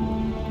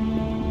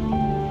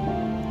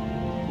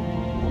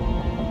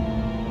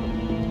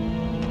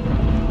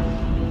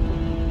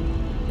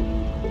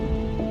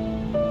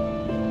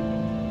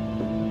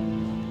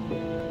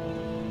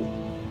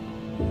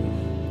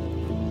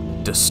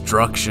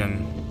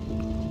 Destruction.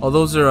 Oh,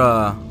 those are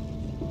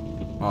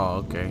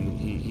oh, okay.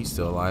 He's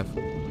still alive.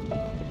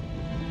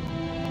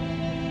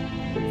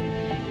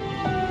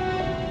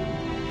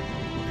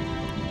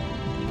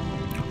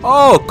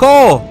 Oh,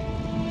 Cole.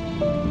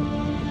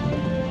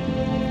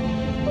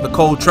 The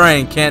Cole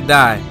train can't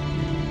die.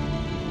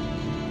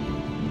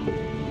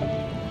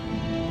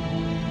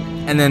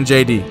 And then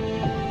JD.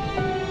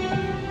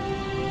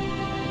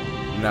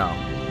 No.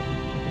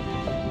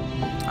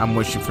 I'm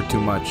wishing for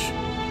too much.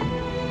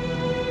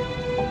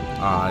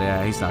 Oh,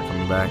 yeah, he's not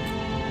coming back.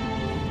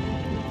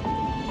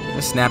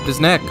 I snapped his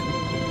neck.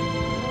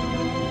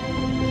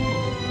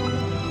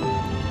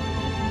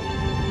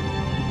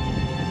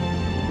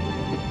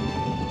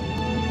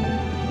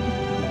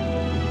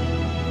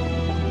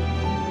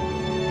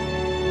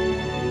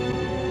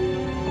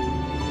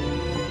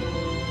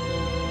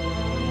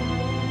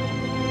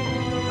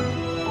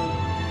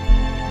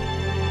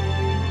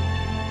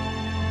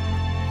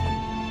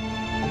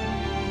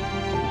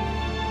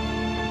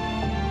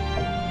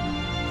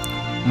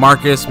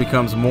 Marcus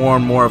becomes more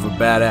and more of a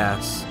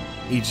badass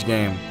each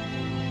game.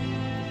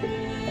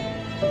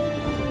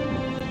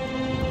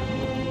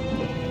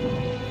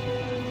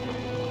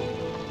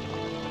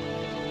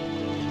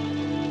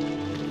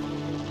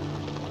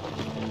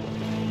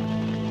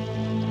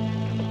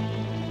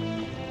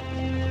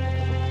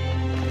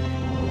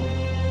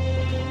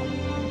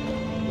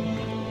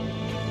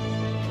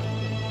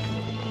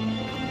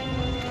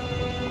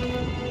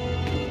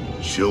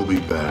 She'll be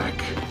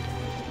back.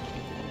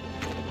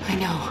 I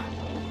know.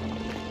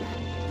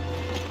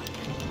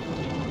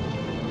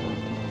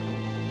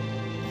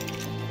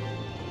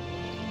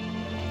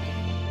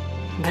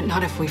 But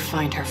not if we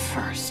find her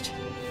first.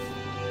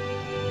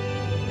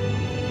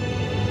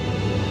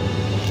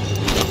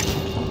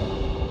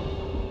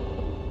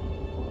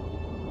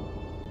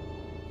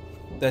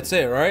 That's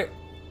it, right?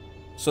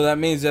 So that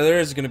means that there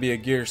is going to be a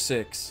Gear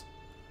 6.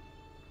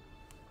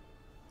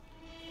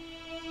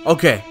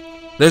 Okay,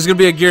 there's going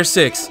to be a Gear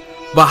 6.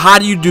 But how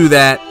do you do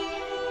that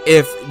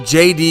if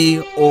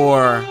JD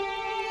or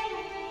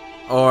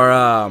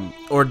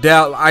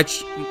Dell? I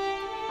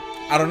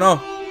don't know.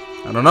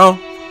 I don't know.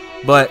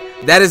 But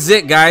that is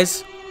it,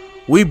 guys.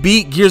 We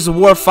beat Gears of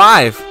War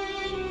 5.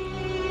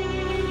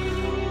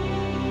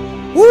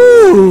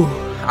 Woo!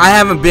 I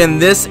haven't been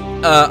this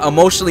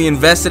emotionally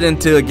invested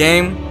into a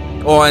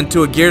game or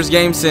into a Gears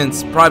game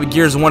since probably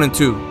Gears 1 and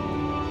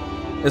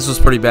 2. This was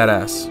pretty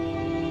badass.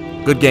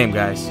 Good game,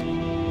 guys.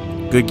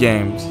 Good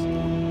games.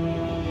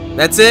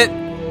 That's it.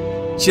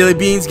 Chili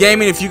Beans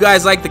Gaming. If you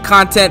guys like the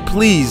content,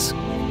 please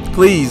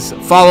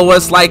follow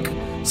us, like,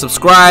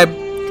 subscribe,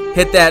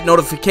 hit that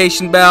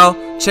notification bell.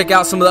 Check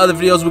out some of the other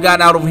videos we got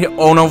out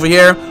over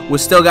here. We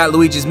still got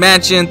Luigi's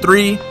Mansion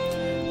 3.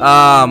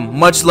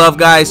 Much love,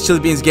 guys. Chili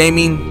Beans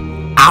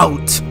Gaming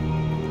out.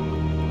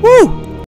 Woo!